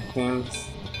ticket themes.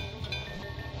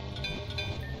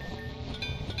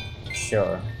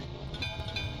 Sure.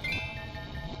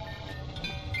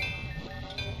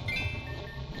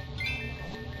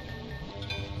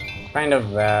 Kind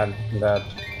of bad that.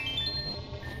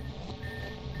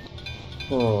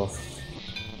 Oof.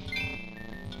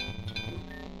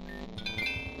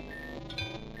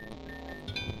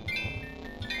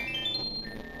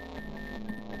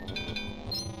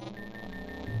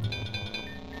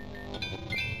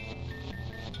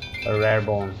 A rare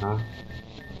bone, huh?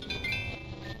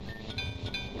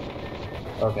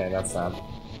 Okay, that's sad.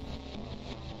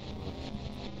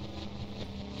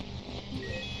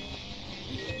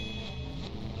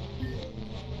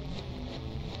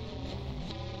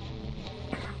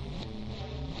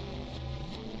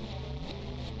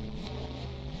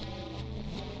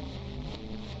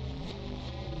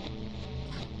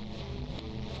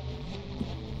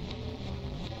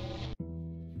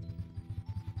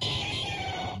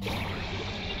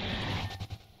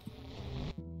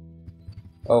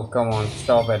 Oh, come on,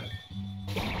 stop it.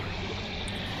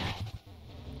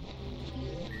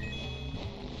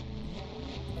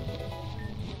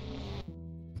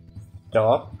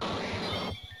 Stop.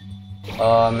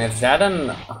 Is that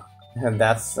an...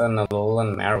 That's an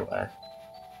Alolan Marowak.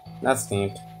 That's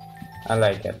neat. I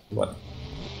like it, but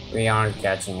we aren't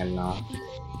catching it now.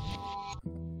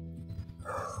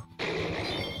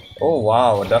 Oh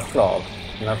wow, a Dustclaw.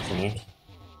 That's neat.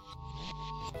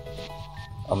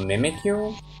 A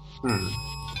Mimikyu? I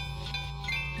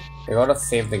gotta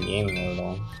save the game here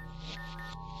though.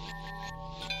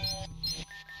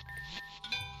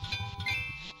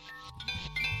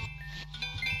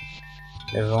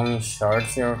 There's only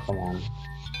shards here? Come on.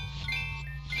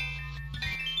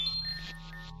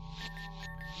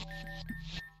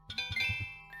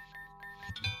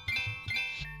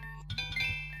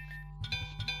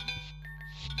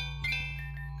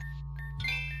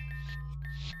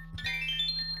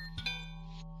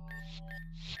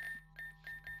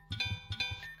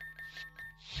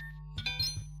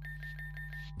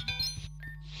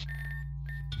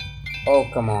 Oh,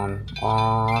 come on.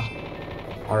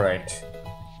 Alright.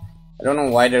 I don't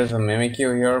know why there's a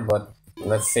Mimikyu here, but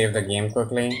let's save the game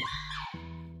quickly.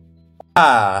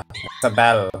 Ah, it's a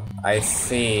battle. I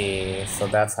see. So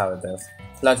that's how it is.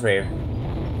 Sludge Wave.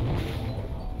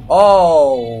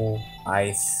 Oh,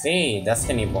 I see.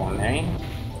 Destiny Bone, eh?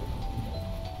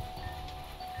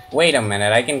 Wait a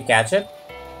minute, I can catch it?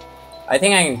 I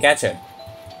think I can catch it.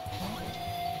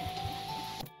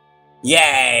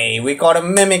 Yay! We caught a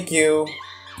Mimikyu!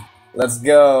 Let's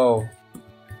go!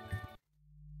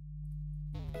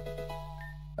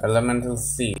 Elemental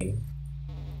Seed.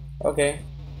 Okay.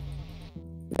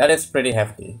 That is pretty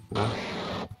hefty, huh?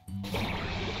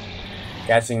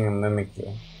 Catching a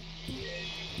Mimikyu.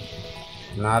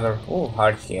 Another... Oh,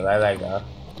 Heart Heal. I like that.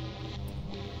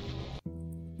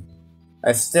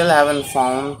 I still haven't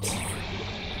found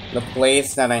the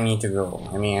place that I need to go.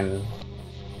 I mean...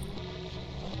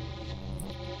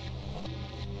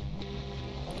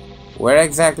 Where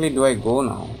exactly do I go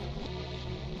now?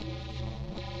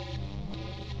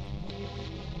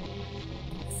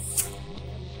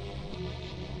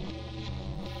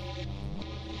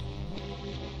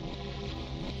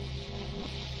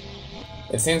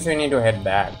 It seems we need to head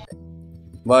back.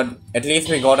 But at least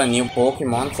we got a new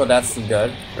Pokemon, so that's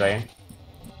good, right?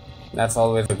 That's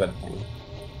always a good thing.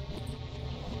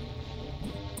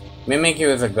 Mimikyu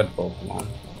is a good Pokemon.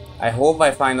 I hope I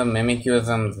find a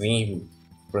Mimikyuism Z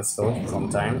crystal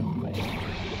sometime.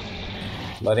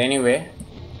 But anyway.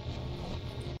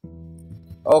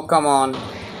 Oh, come on.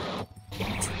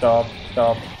 Stop,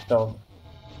 stop, stop.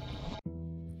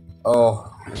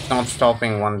 Oh, it's not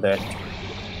stopping one bit.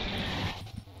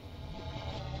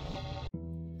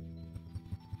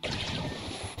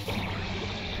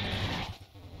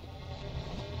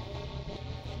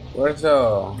 Where's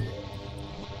the...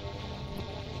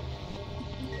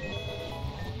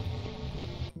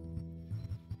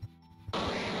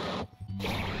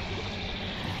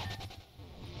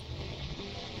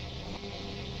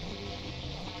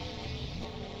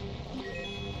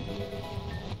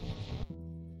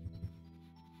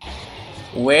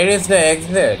 Where is the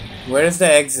exit? Where is the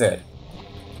exit?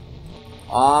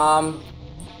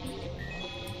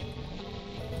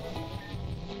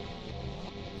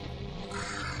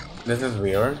 This is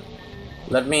weird.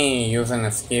 Let me use an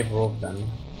escape rope then.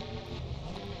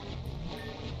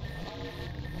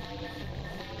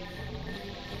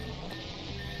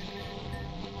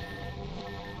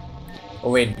 Oh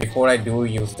wait, before I do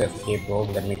use the escape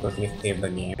rope, let me quickly save the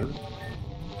game.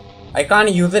 I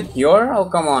can't use it here? Oh,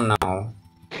 come on now.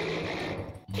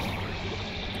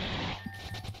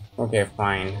 Okay,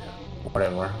 fine.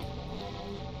 Whatever.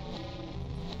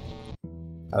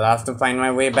 I'll have to find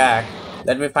my way back.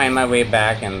 Let me find my way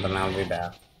back and then I'll be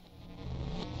back.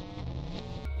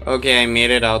 Okay, I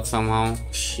made it out somehow.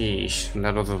 Sheesh,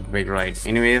 that was a big ride.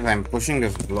 Anyways, I'm pushing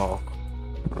this block,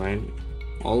 right?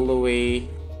 All the way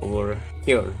over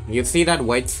here. You see that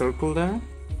white circle there?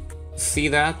 See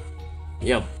that?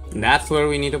 Yep, that's where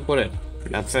we need to put it.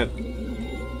 That's it.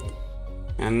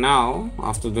 And now,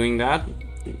 after doing that,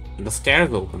 the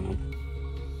stairs open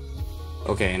up.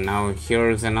 Okay, now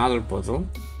here's another puzzle.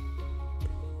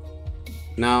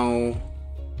 Now,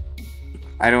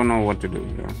 I don't know what to do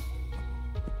here.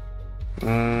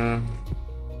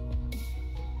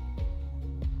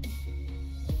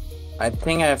 I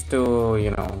think I have to,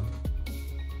 you know...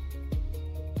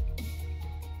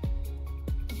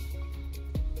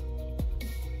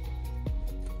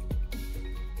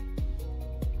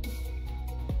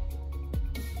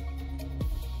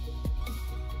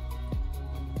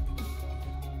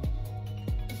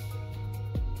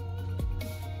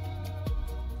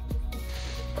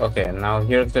 Okay, now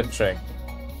here's the trick.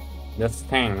 This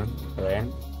thing, right?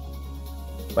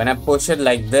 When I push it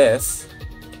like this,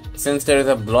 since there is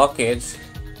a blockage,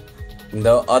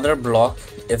 the other block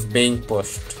is being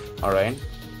pushed, alright?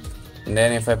 And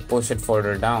then if I push it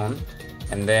further down,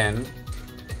 and then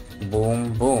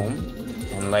boom, boom,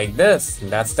 and like this,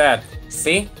 that's that.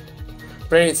 See?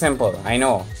 Pretty simple, I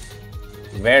know.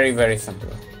 Very, very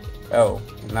simple. Oh,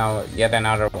 now yet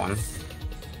another one.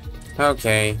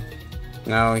 Okay,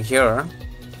 now here.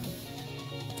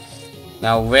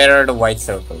 Now where are the white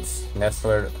circles? That's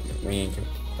where we need to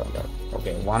find out.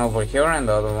 Okay, one over here and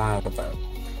the other one over there.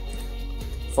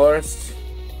 First,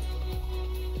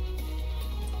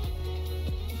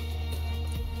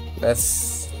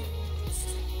 let's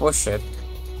push it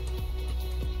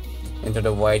into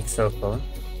the white circle.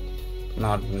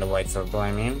 Not in the white circle,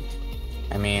 I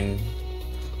mean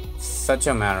such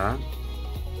a manner.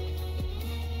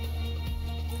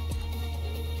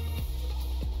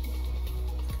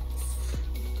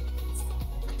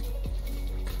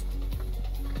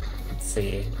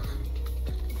 See,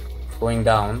 going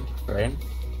down, right?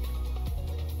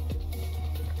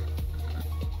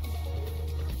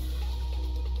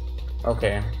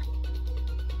 Okay.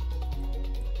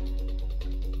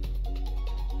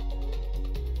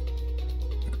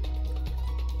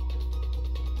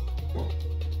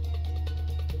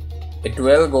 It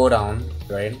will go down,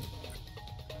 right?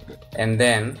 And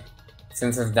then,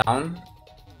 since it's down,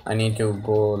 I need to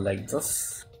go like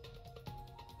this.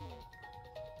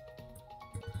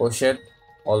 Push it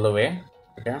all the way,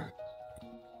 okay?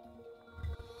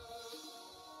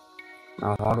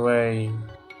 Now how do I...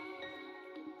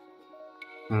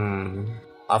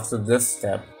 After this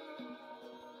step,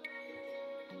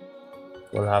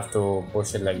 we'll have to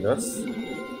push it like this.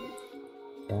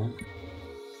 Okay.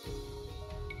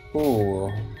 Ooh,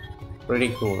 pretty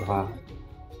cool, huh?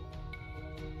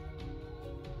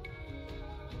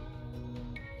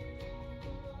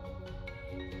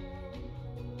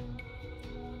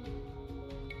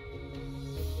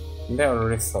 They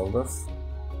already solved this.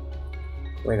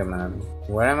 Wait a minute.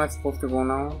 Where am I supposed to go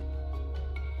now?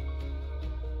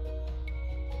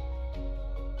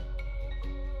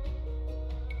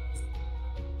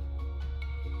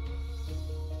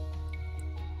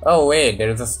 Oh wait,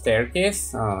 there is a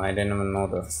staircase? Oh, I didn't even know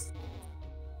this.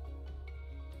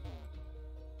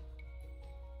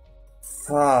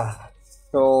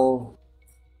 So...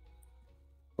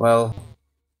 Well...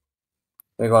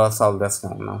 We gotta solve this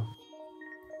one now.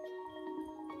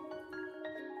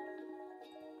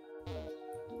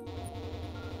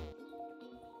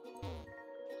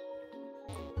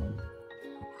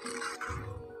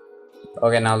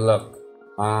 Okay, now look.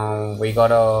 We got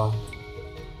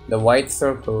the white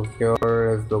circle here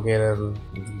is located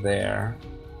there.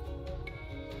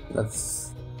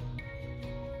 Let's,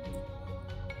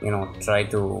 try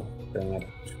to bring it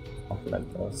up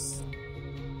like this.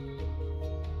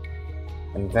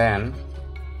 And then,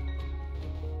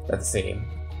 let's see.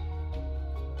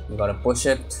 We gotta push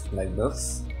it like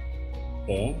this.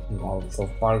 Okay, all so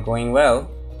far going well.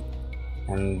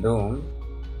 And boom.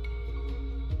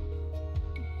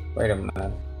 Wait a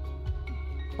minute.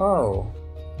 Oh,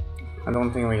 I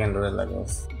don't think we can do it like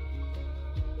this.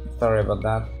 Sorry about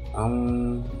that.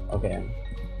 Okay.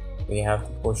 We have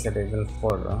to push it even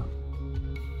further.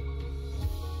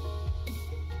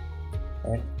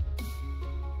 Right.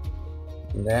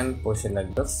 And then push it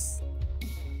like this.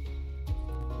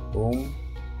 Boom.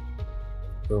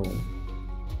 Boom.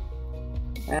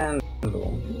 And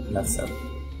boom. That's it.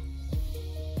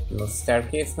 No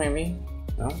staircase maybe?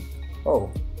 No?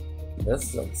 Oh.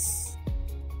 This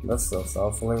looks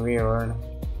awfully weird.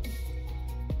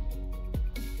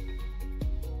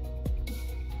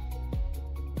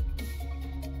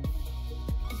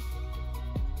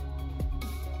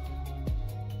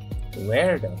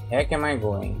 Where the heck am I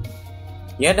going?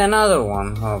 Yet another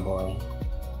one, oh boy.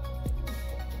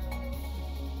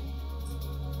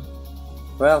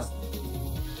 Well,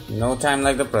 no time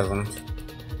like the present.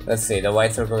 Let's see, the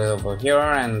white circle is over here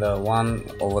and the one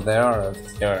over there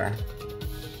is here.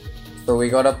 So we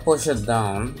gotta push it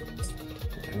down.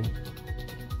 Okay.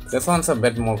 This one's a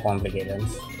bit more complicated.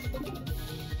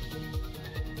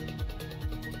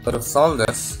 So to solve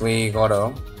this, we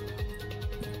gotta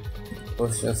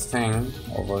push this thing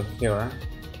over here.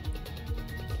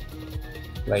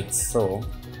 Like so.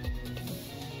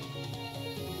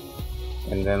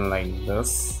 And then like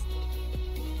this.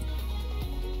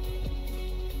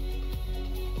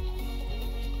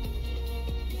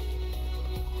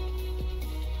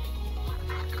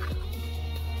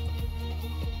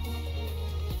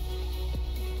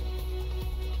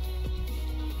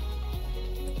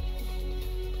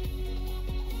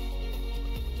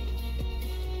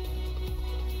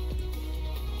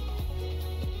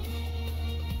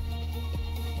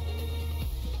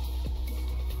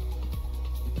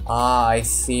 Ah, I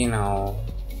see now.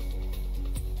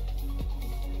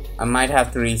 I might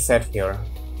have to reset here.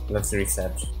 Let's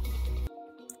reset.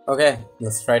 Okay,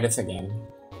 let's try this again.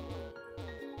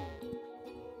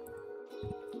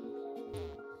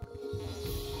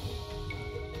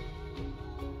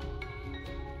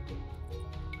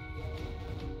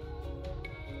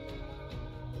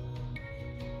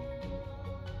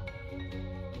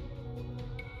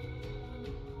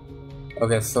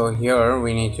 Okay, so here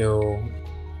we need to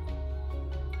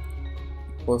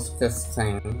push this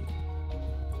thing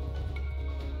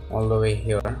all the way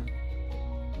here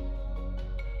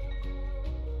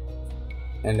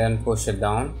and then push it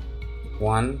down.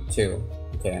 1, 2.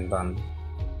 Okay, and done.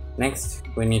 Next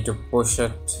we need to push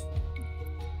it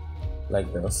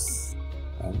like this.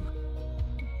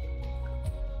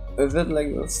 Is it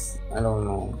like this? I don't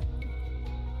know.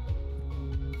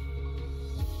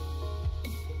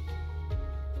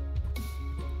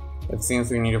 It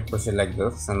seems we need to push it like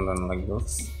this and then like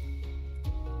this.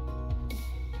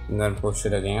 And then push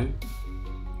it again.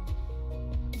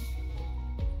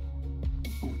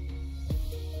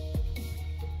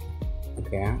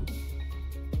 Okay.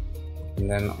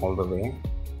 And then all the way.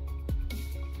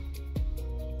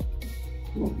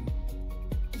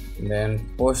 And then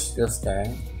push this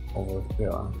guy over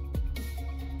here.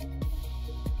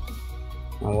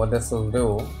 Now what this will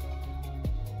do,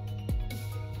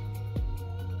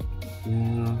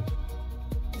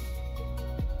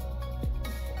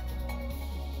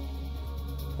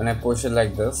 when I push it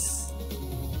like this,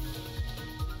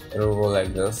 it will go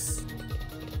like this.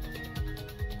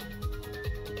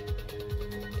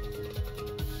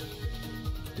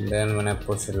 And then when I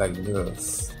push it like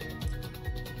this,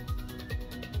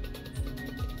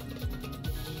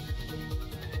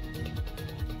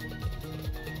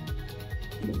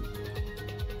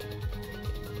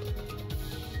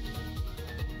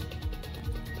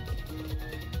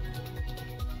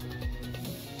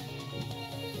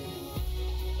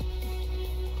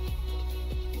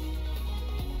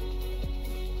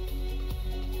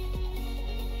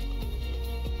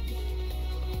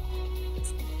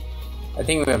 I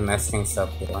think we have messed things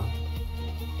up here.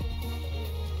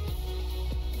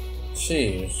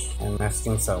 Sheesh, I messed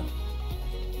things up.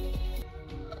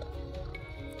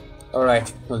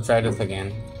 Alright, we'll try this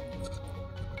again.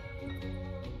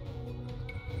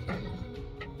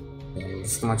 Okay,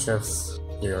 this much is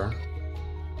here.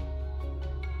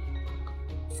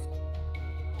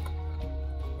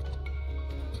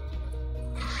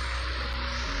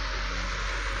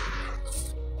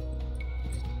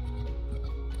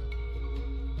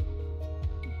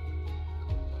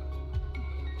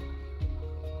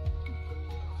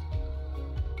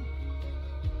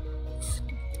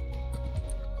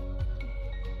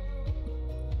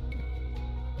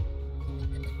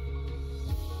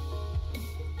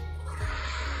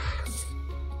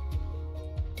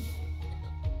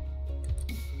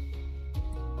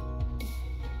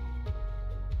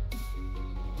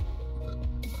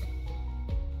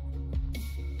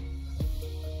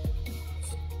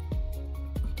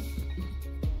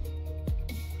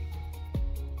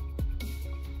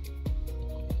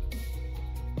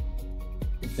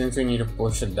 Since we need to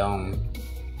push it down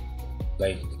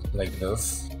like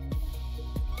this.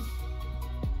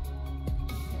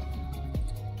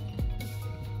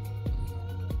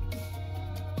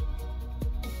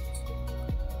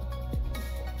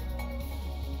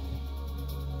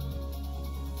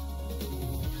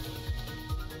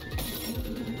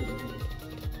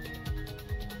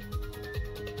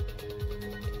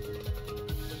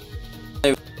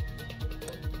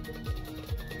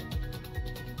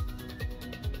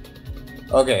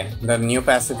 Okay, the new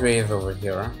passageway is over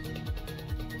here.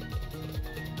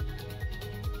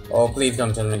 Oh, please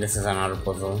don't tell me this is another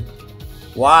puzzle.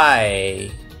 Why?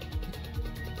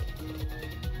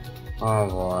 Oh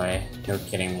boy, you're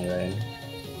kidding me, right?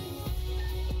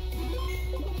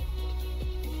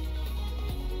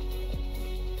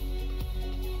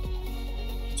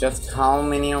 Just how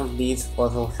many of these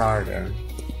puzzles are there?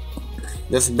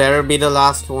 This better be the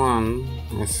last one,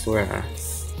 I swear.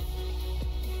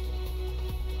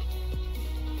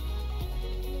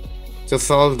 To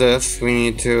solve this, we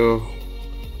need to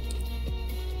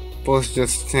push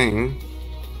this thing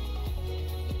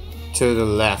to the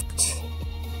left,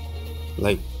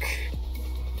 like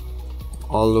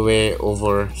all the way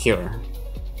over here,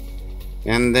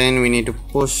 and then we need to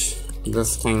push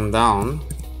this thing down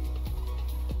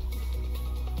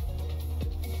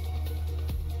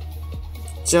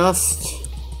just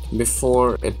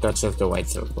before it touches the white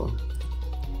circle,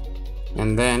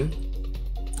 and then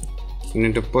you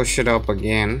need to push it up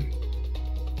again.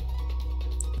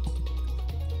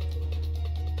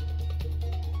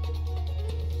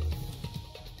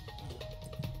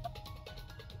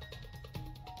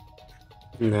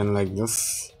 And then like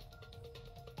this.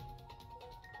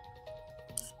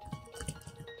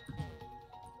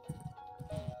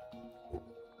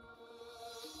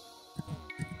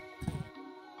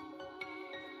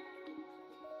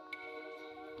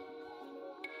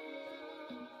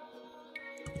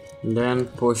 Then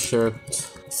push it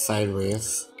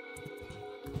sideways.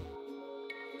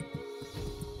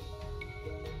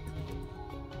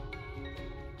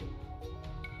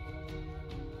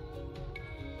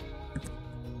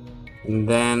 And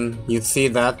then you see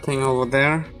that thing over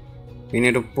there? We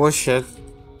need to push it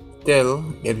till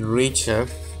it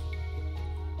reaches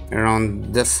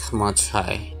around this much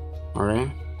high.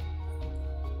 Alright?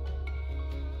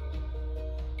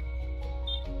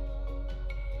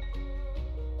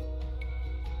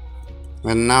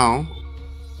 And now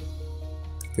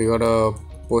we gotta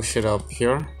push it up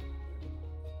here.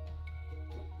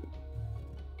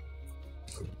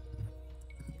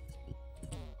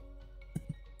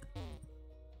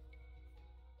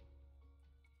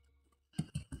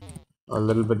 A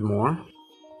little bit more.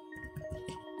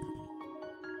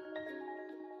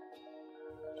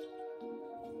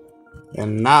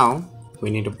 And now we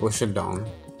need to push it down.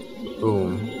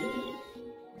 Boom.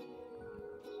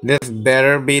 This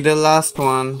better be the last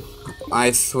one.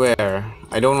 I swear.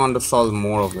 I don't want to solve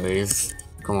more of these.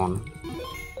 Come on.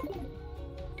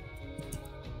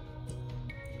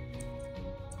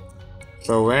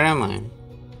 So where am I?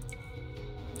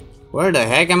 Where the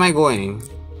heck am I going?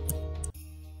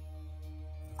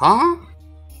 Huh?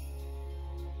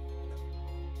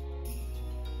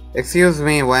 Excuse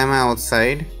me, why am I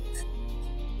outside?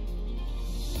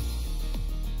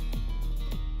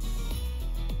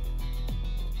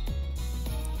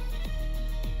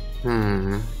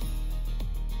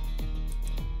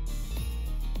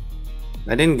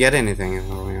 I didn't get anything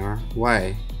over here.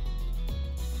 Why?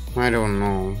 I don't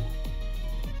know.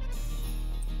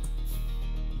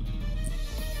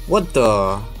 What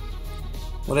the?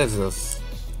 What is this?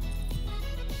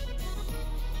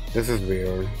 This is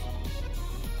weird.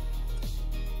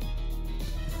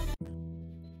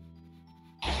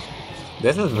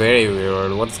 This is very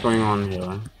weird. What's going on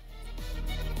here?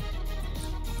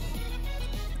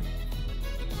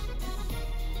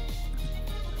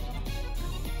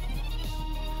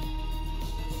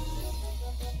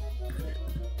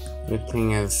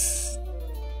 Everything is...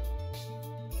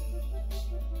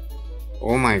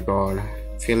 Oh my god.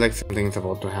 I feel like something's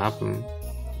about to happen.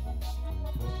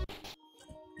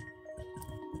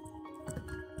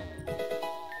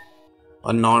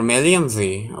 A Normalium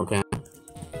Z, okay.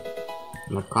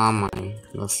 The calm mind,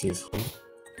 that's useful.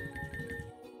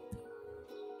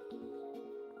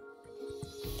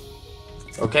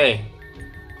 Okay.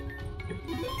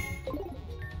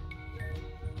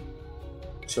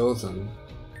 Chosen.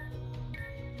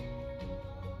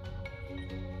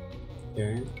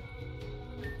 Okay.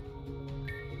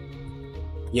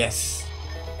 Yes.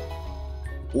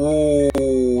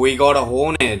 Ooh, we got a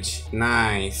Honedge.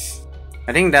 Nice.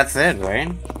 I think that's it, right?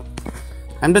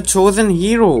 I'm the chosen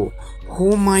hero.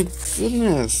 Oh my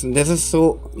Goodness, this is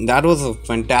so... That was a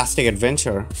fantastic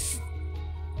adventure.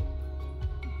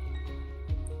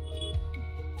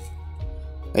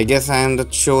 I guess I am the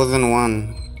chosen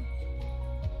one.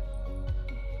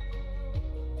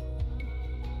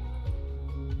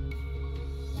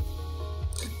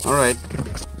 Alright,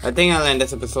 I think I'll end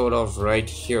this episode off right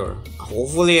here.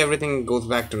 Hopefully everything goes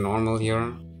back to normal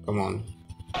here. Come on.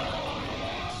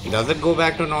 Does it go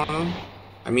back to normal?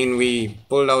 I mean, we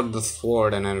pulled out the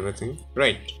sword and everything.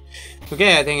 Right.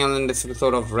 Okay, I think I'll end this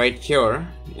episode off right here.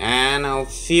 And I'll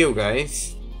see you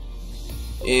guys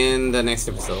in the next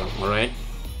episode, alright?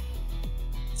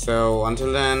 So,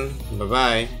 until then,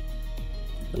 bye-bye.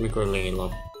 Let me quickly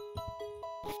look.